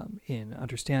in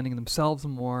understanding themselves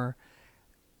more.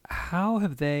 How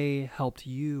have they helped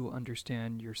you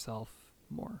understand yourself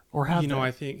more, or have they?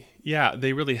 I think,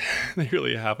 they really they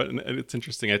really have it. And it's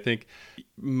interesting. I think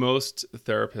most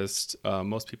therapists,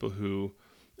 most people who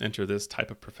enter this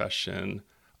type of profession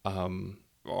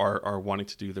are wanting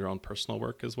to do their own personal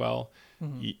work as well.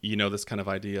 Mm-hmm. This kind of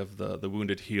idea of the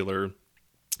wounded healer,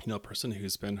 a person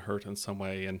who's been hurt in some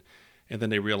way, and then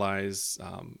they realize,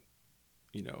 from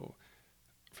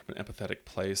an empathetic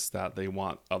place, that they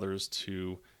want others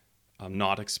to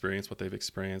not experience what they've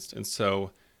experienced. And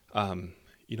so,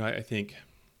 I think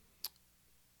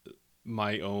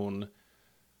my own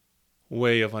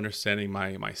way of understanding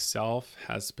myself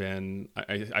has been,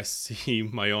 I see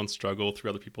my own struggle through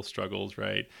other people's struggles,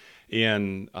 right?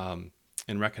 And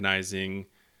recognizing,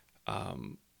 I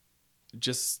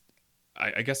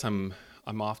guess I'm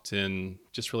often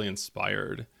just really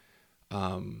inspired.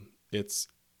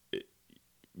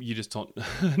 You just don't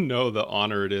know the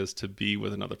honor it is to be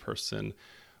with another person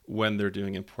when they're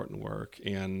doing important work.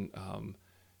 And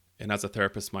as a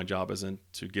therapist, my job isn't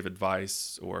to give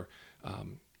advice or,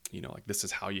 like, this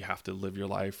is how you have to live your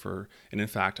life. And in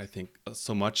fact, I think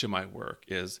so much of my work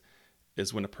is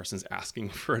when a person's asking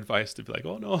for advice, to be like,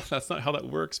 oh no, that's not how that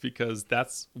works, because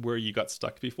that's where you got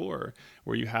stuck before,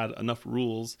 where you had enough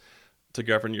rules to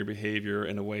govern your behavior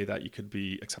in a way that you could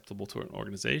be acceptable to an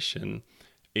organization.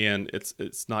 And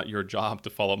it's not your job to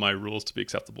follow my rules to be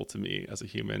acceptable to me as a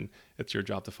human. It's your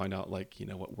job to find out, like,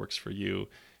 what works for you.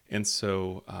 And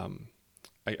so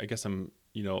I guess I'm,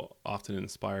 often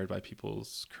inspired by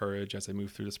people's courage as I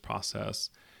move through this process.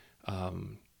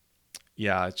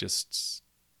 It's just,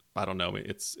 I don't know,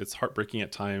 it's heartbreaking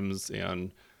at times,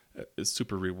 and it's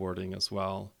super rewarding as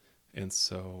well. And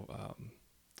so,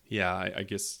 I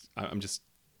guess I'm just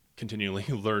continually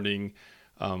learning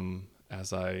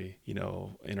as I,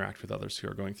 interact with others who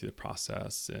are going through the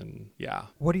process. And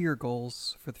What are your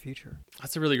goals for the future?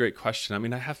 That's a really great question. I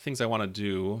mean, I have things I want to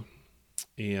do,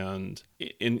 and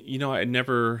I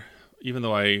never, even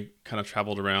though I kind of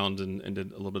traveled around and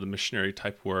did a little bit of missionary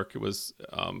type work, it was,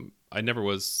 I never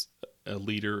was a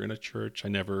leader in a church. I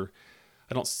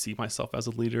don't see myself as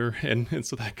a leader. And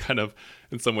so that kind of,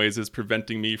 in some ways, is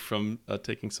preventing me from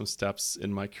taking some steps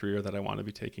in my career that I want to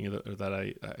be taking, or that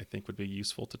I think would be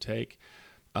useful to take.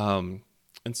 And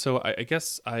so I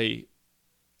guess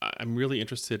I'm really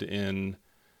interested in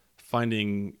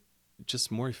finding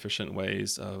just more efficient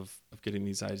ways of getting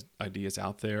these ideas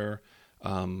out there,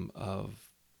 of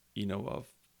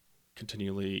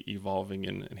continually evolving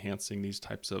and enhancing these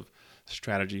types of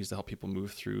strategies to help people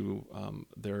move through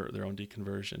their own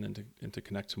deconversion, and to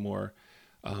connect more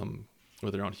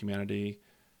with their own humanity.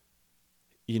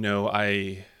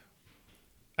 I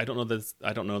don't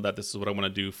know that this is what I want to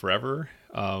do forever.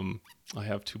 I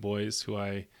have two boys who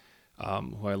I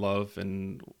love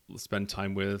and spend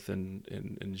time with and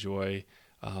enjoy,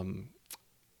 and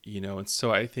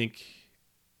so I think,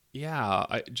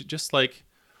 just like,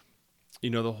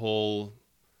 the whole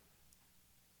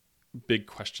big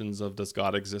questions of does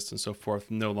God exist and so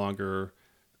forth no longer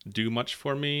do much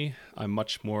for me. I'm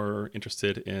much more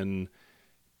interested in,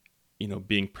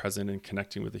 being present and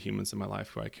connecting with the humans in my life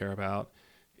who I care about.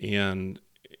 And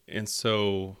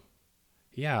so,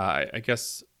 I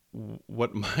guess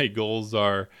what my goals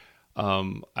are,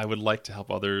 I would like to help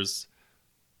others,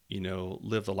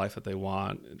 live the life that they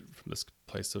want from this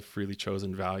place of freely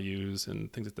chosen values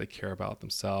and things that they care about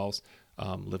themselves,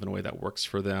 live in a way that works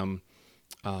for them.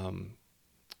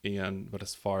 But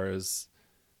as far as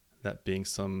that being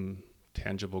some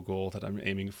tangible goal that I'm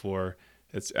aiming for,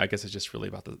 I guess it's just really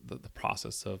about the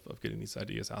process of getting these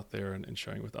ideas out there and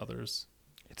sharing with others.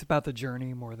 It's about the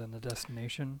journey more than the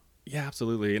destination. Yeah,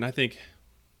 absolutely. And I think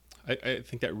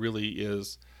that really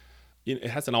is, it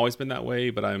hasn't always been that way,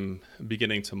 but I'm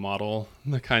beginning to model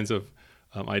the kinds of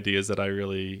ideas that I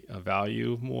really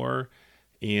value more.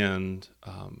 And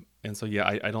so,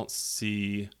 yeah, I don't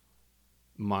see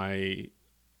myself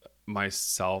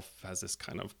as this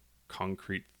kind of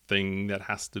concrete thing that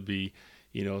has to be,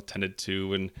 tended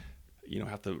to, and,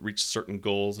 have to reach certain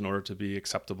goals in order to be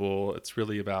acceptable. It's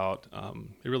really about,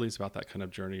 that kind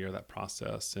of journey or that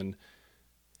process. And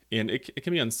it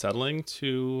can be unsettling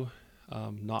to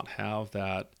not have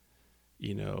that,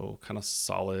 kind of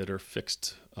solid or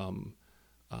fixed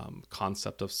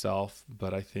concept of self.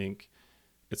 But I think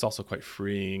it's also quite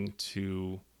freeing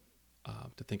to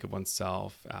think of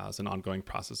oneself as an ongoing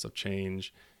process of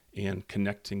change and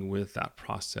connecting with that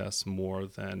process more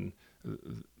than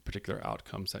particular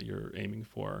outcomes that you're aiming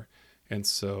for. And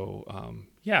so,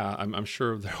 I'm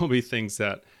sure there will be things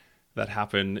that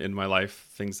happen in my life,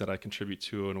 things that I contribute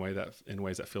to in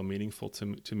ways that feel meaningful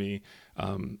to me.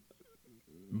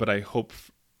 But I hope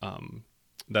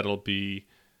that it'll be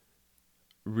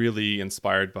really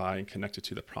inspired by and connected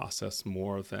to the process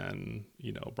more than,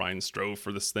 Brian strove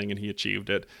for this thing and he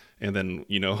achieved it. And then,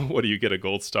 what do you get, a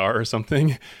gold star or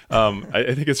something?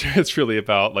 I think it's really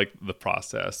about like the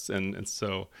process. And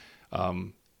so,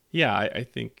 I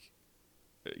think,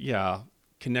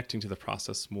 connecting to the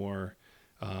process more,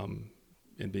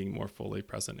 and being more fully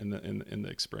present in the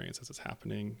experience as it's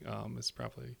happening, is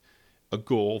probably a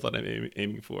goal that I'm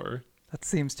aiming for. That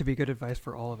seems to be good advice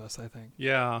for all of us, I think.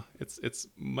 Yeah, it's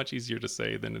much easier to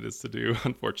say than it is to do,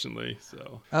 unfortunately.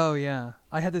 So. Oh yeah,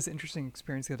 I had this interesting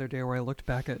experience the other day where I looked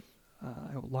back at,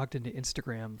 I logged into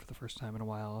Instagram for the first time in a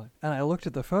while, and I looked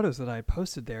at the photos that I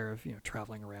posted there of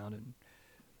traveling around and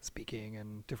speaking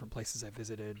and different places I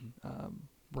visited,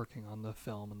 working on the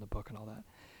film and the book and all that.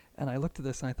 And I looked at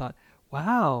this and I thought,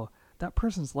 wow, that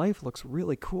person's life looks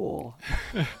really cool.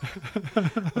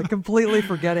 Like completely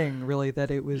forgetting really that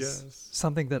it was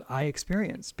something that I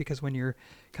experienced, because when you're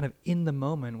kind of in the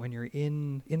moment, when you're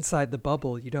inside the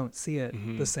bubble, you don't see it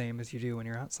the same as you do when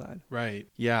you're outside. Right.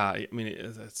 Yeah. I mean,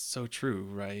 it's so true.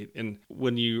 Right. And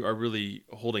when you are really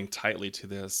holding tightly to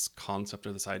this concept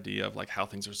or this idea of like how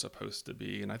things are supposed to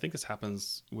be, and I think this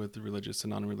happens with religious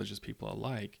and non-religious people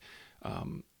alike,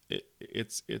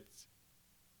 it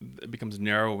becomes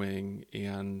narrowing,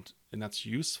 and that's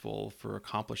useful for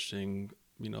accomplishing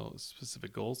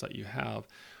specific goals that you have,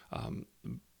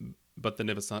 but then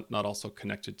if it's not also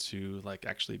connected to like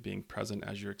actually being present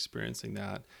as you're experiencing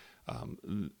that,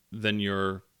 then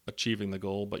you're achieving the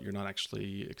goal but you're not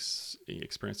actually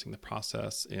experiencing the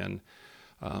process. And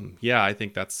I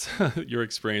think that's your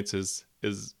experience is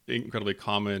incredibly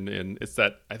common, and it's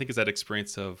that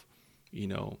experience of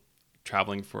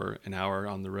traveling for an hour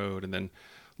on the road and then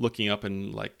looking up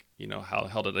and like, how the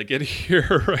hell did I get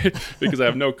here? Right. Because I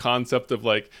have no concept of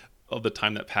the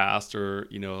time that passed, or,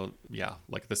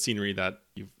 like the scenery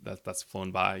that's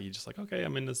flown by. You just like, okay,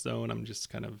 I'm in this zone. I'm just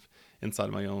kind of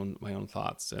inside my own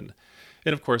thoughts. And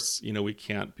of course, we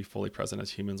can't be fully present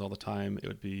as humans all the time. It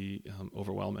would be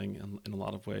overwhelming in a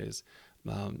lot of ways.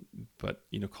 But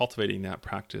cultivating that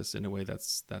practice in a way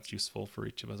that's useful for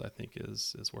each of us, I think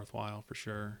is worthwhile for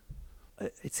sure.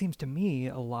 It seems to me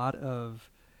a lot of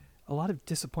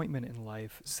disappointment in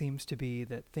life seems to be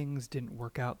that things didn't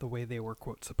work out the way they were,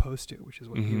 quote, supposed to, which is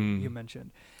what you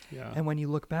mentioned. Yeah. And when you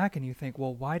look back and you think,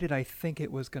 well, why did I think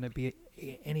it was going to be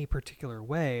any particular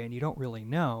way? And you don't really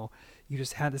know. You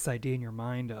just had this idea in your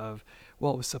mind of,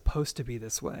 well, it was supposed to be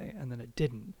this way, and then it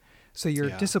didn't. So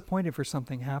you're disappointed for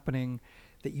something happening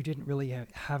that you didn't really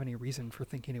have any reason for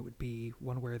thinking it would be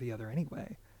one way or the other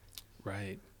anyway.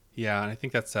 Right. Yeah, and I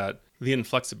think that's the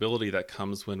inflexibility that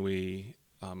comes when we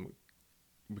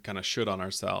kind of should on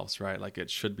ourselves, right? Like it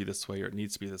should be this way, or it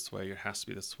needs to be this way, or it has to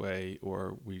be this way,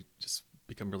 or we just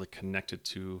become really connected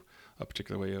to a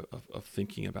particular way of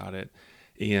thinking about it,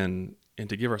 and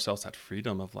to give ourselves that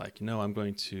freedom of like, I'm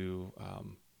going to,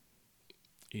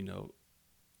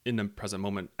 in the present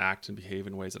moment, act and behave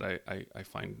in ways that I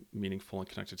find meaningful and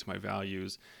connected to my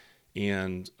values.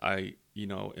 And I,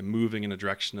 am moving in a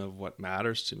direction of what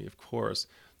matters to me, of course,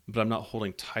 but I'm not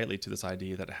holding tightly to this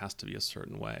idea that it has to be a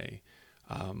certain way.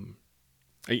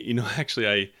 Actually,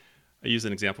 I use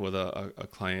an example with a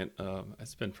client.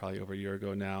 It's been probably over a year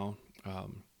ago now.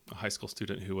 a high school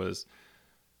student who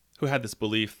had this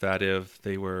belief that if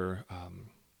they were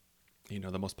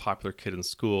the most popular kid in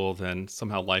school, then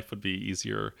somehow life would be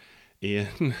easier.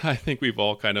 And I think we've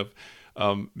all kind of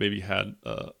maybe had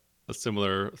a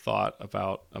similar thought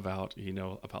about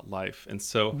life. And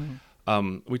so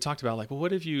we talked about like, well,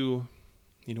 what if you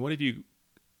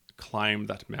climbed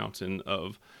that mountain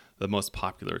of the most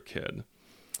popular kid,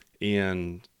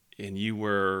 and you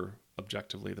were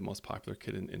objectively the most popular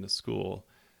kid in the school,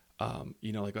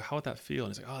 like how would that feel?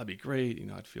 And he's like, oh, that'd be great.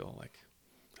 I'd feel like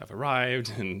I've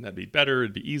arrived, and that'd be better.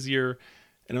 It'd be easier.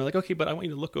 And I'm like, okay, but I want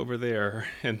you to look over there,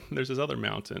 and there's this other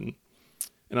mountain,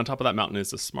 and on top of that mountain is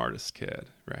the smartest kid,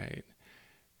 right?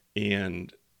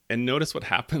 And notice what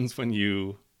happens when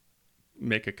you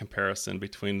make a comparison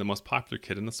between the most popular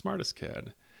kid and the smartest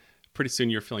kid. Pretty soon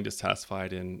you're feeling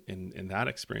dissatisfied in that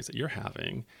experience that you're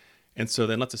having. And so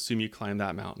then let's assume you climb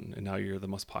that mountain, and now you're the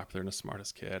most popular and the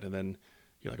smartest kid. And then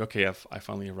you're like, okay, I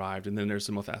finally arrived. And then there's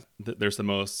the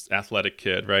most athletic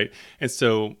kid, right? And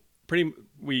so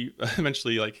we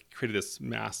eventually like created this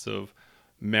massive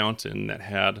mountain that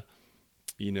had,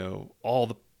 all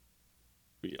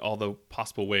the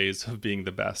possible ways of being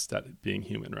the best at being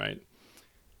human, right?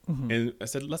 Mm-hmm. And I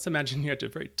said, let's imagine you're at the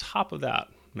very top of that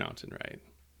mountain, right?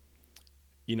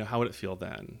 How would it feel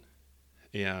then?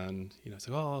 And it's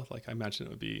like, oh, like I imagine it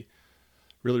would be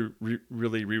really,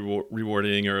 really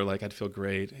rewarding, or like I'd feel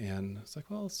great. And it's like,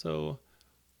 well,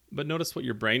 but notice what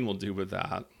your brain will do with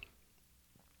that.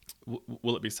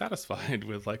 Will it be satisfied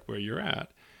with like where you're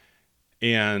at?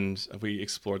 And we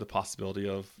explored the possibility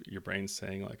of your brain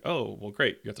saying like, oh, well,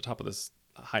 great, you're at the top of this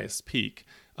highest peak,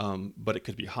 but it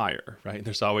could be higher, right?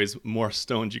 There's always more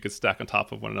stones you could stack on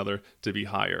top of one another to be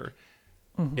higher.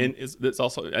 Mm-hmm. And it's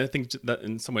also, I think that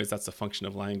in some ways that's a function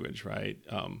of language, right?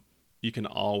 You can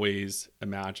always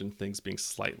imagine things being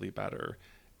slightly better.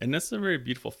 And that's a very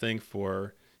beautiful thing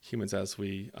for humans as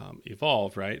we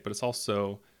evolve, right? But it's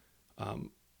also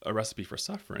a recipe for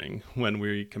suffering when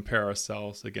we compare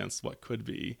ourselves against what could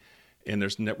be. And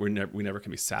we never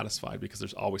can be satisfied because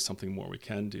there's always something more we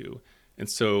can do. And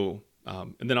so,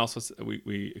 and then also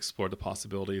we explored the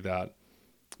possibility that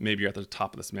maybe you're at the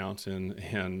top of this mountain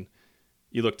and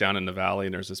you look down in the valley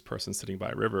and there's this person sitting by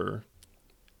a river,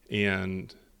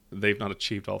 and they've not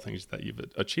achieved all things that you've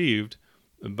achieved,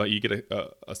 but you get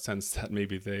a sense that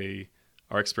maybe they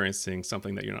are experiencing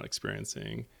something that you're not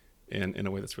experiencing in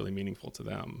a way that's really meaningful to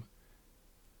them.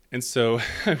 And so,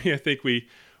 I think we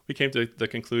came to the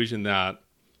conclusion that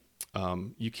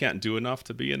you can't do enough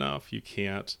to be enough. You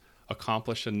can't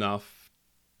accomplish enough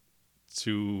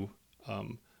to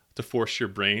force your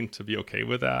brain to be okay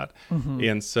with that. Mm-hmm.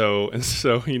 And so,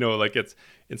 like it's,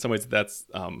 in some ways that's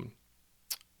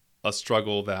a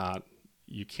struggle that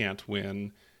you can't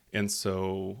win. And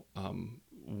so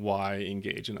why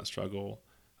engage in that struggle?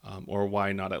 Or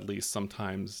why not at least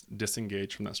sometimes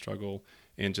disengage from that struggle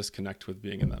and just connect with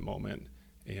being in that moment?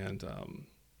 And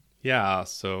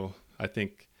so I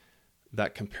think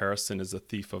that comparison is a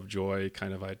thief of joy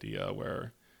kind of idea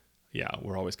where,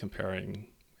 we're always comparing,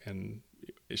 and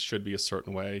it should be a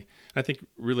certain way. And I think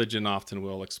religion often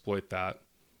will exploit that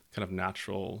kind of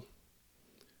natural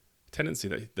tendency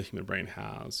that the human brain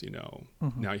has.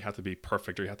 Mm-hmm. Now you have to be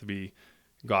perfect, or you have to be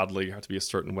godly, you have to be a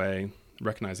certain way,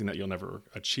 recognizing that you'll never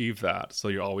achieve that. So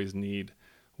you always need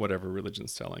whatever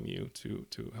religion's telling you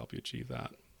to help you achieve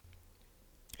that.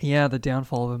 Yeah, the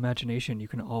downfall of imagination. You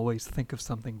can always think of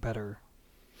something better.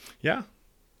 Yeah.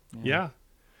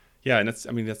 And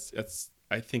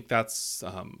I think that's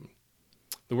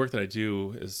the work that I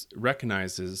do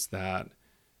recognizes that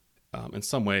in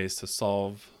some ways, to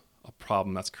solve a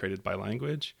problem that's created by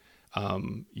language,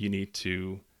 you need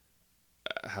to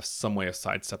have some way of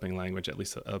sidestepping language, at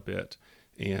least a bit.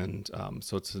 And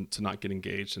so to not get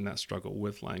engaged in that struggle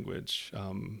with language,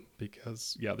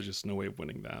 because there's just no way of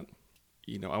winning that.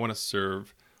 I want to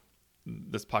serve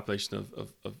this population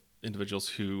of individuals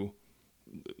who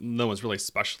no one's really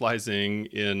specializing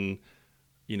in,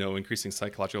 increasing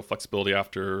psychological flexibility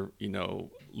after,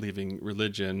 leaving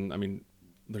religion.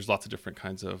 There's lots of different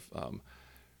kinds of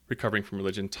recovering from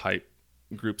religion type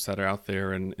groups that are out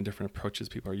there, and different approaches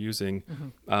people are using.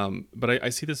 Mm-hmm. But I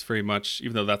see this very much,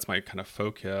 even though that's my kind of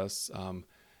focus.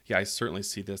 I certainly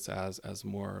see this as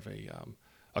more of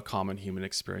a common human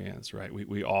experience, right?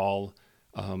 We all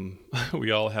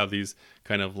we all have these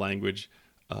kind of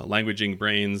languaging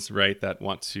brains, right, that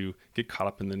want to get caught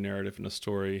up in the narrative and the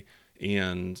story,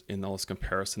 and in all this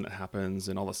comparison that happens,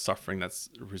 and all the suffering that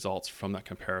results from that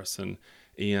comparison.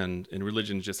 And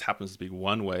religion just happens to be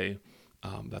one way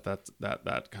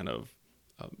that kind of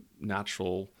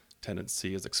natural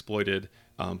tendency is exploited,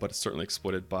 but it's certainly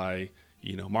exploited by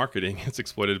marketing. It's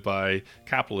exploited by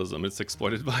capitalism. It's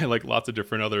exploited by like lots of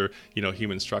different other,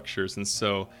 human structures. And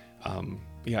so,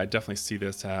 I definitely see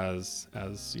this as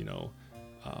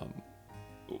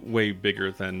way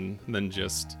bigger than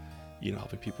just,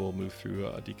 helping people move through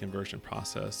a deconversion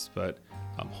process, but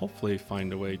hopefully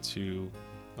find a way to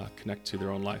connect to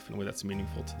their own life in a way that's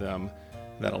meaningful to them,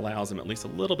 that allows them at least a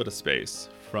little bit of space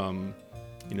from,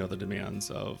 the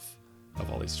demands of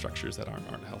all these structures that aren't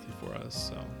healthy for us.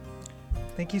 So.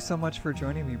 Thank you so much for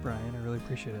joining me, Brian. I really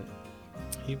appreciate it.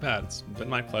 You bet. It's been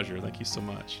my pleasure. Thank you so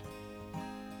much.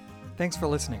 Thanks for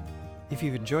listening. If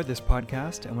you've enjoyed this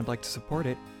podcast and would like to support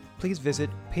it, please visit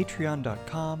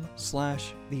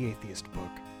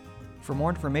patreon.com/theatheistbook. For more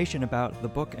information about the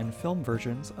book and film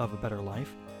versions of A Better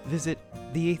Life, visit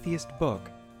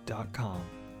theatheistbook.com.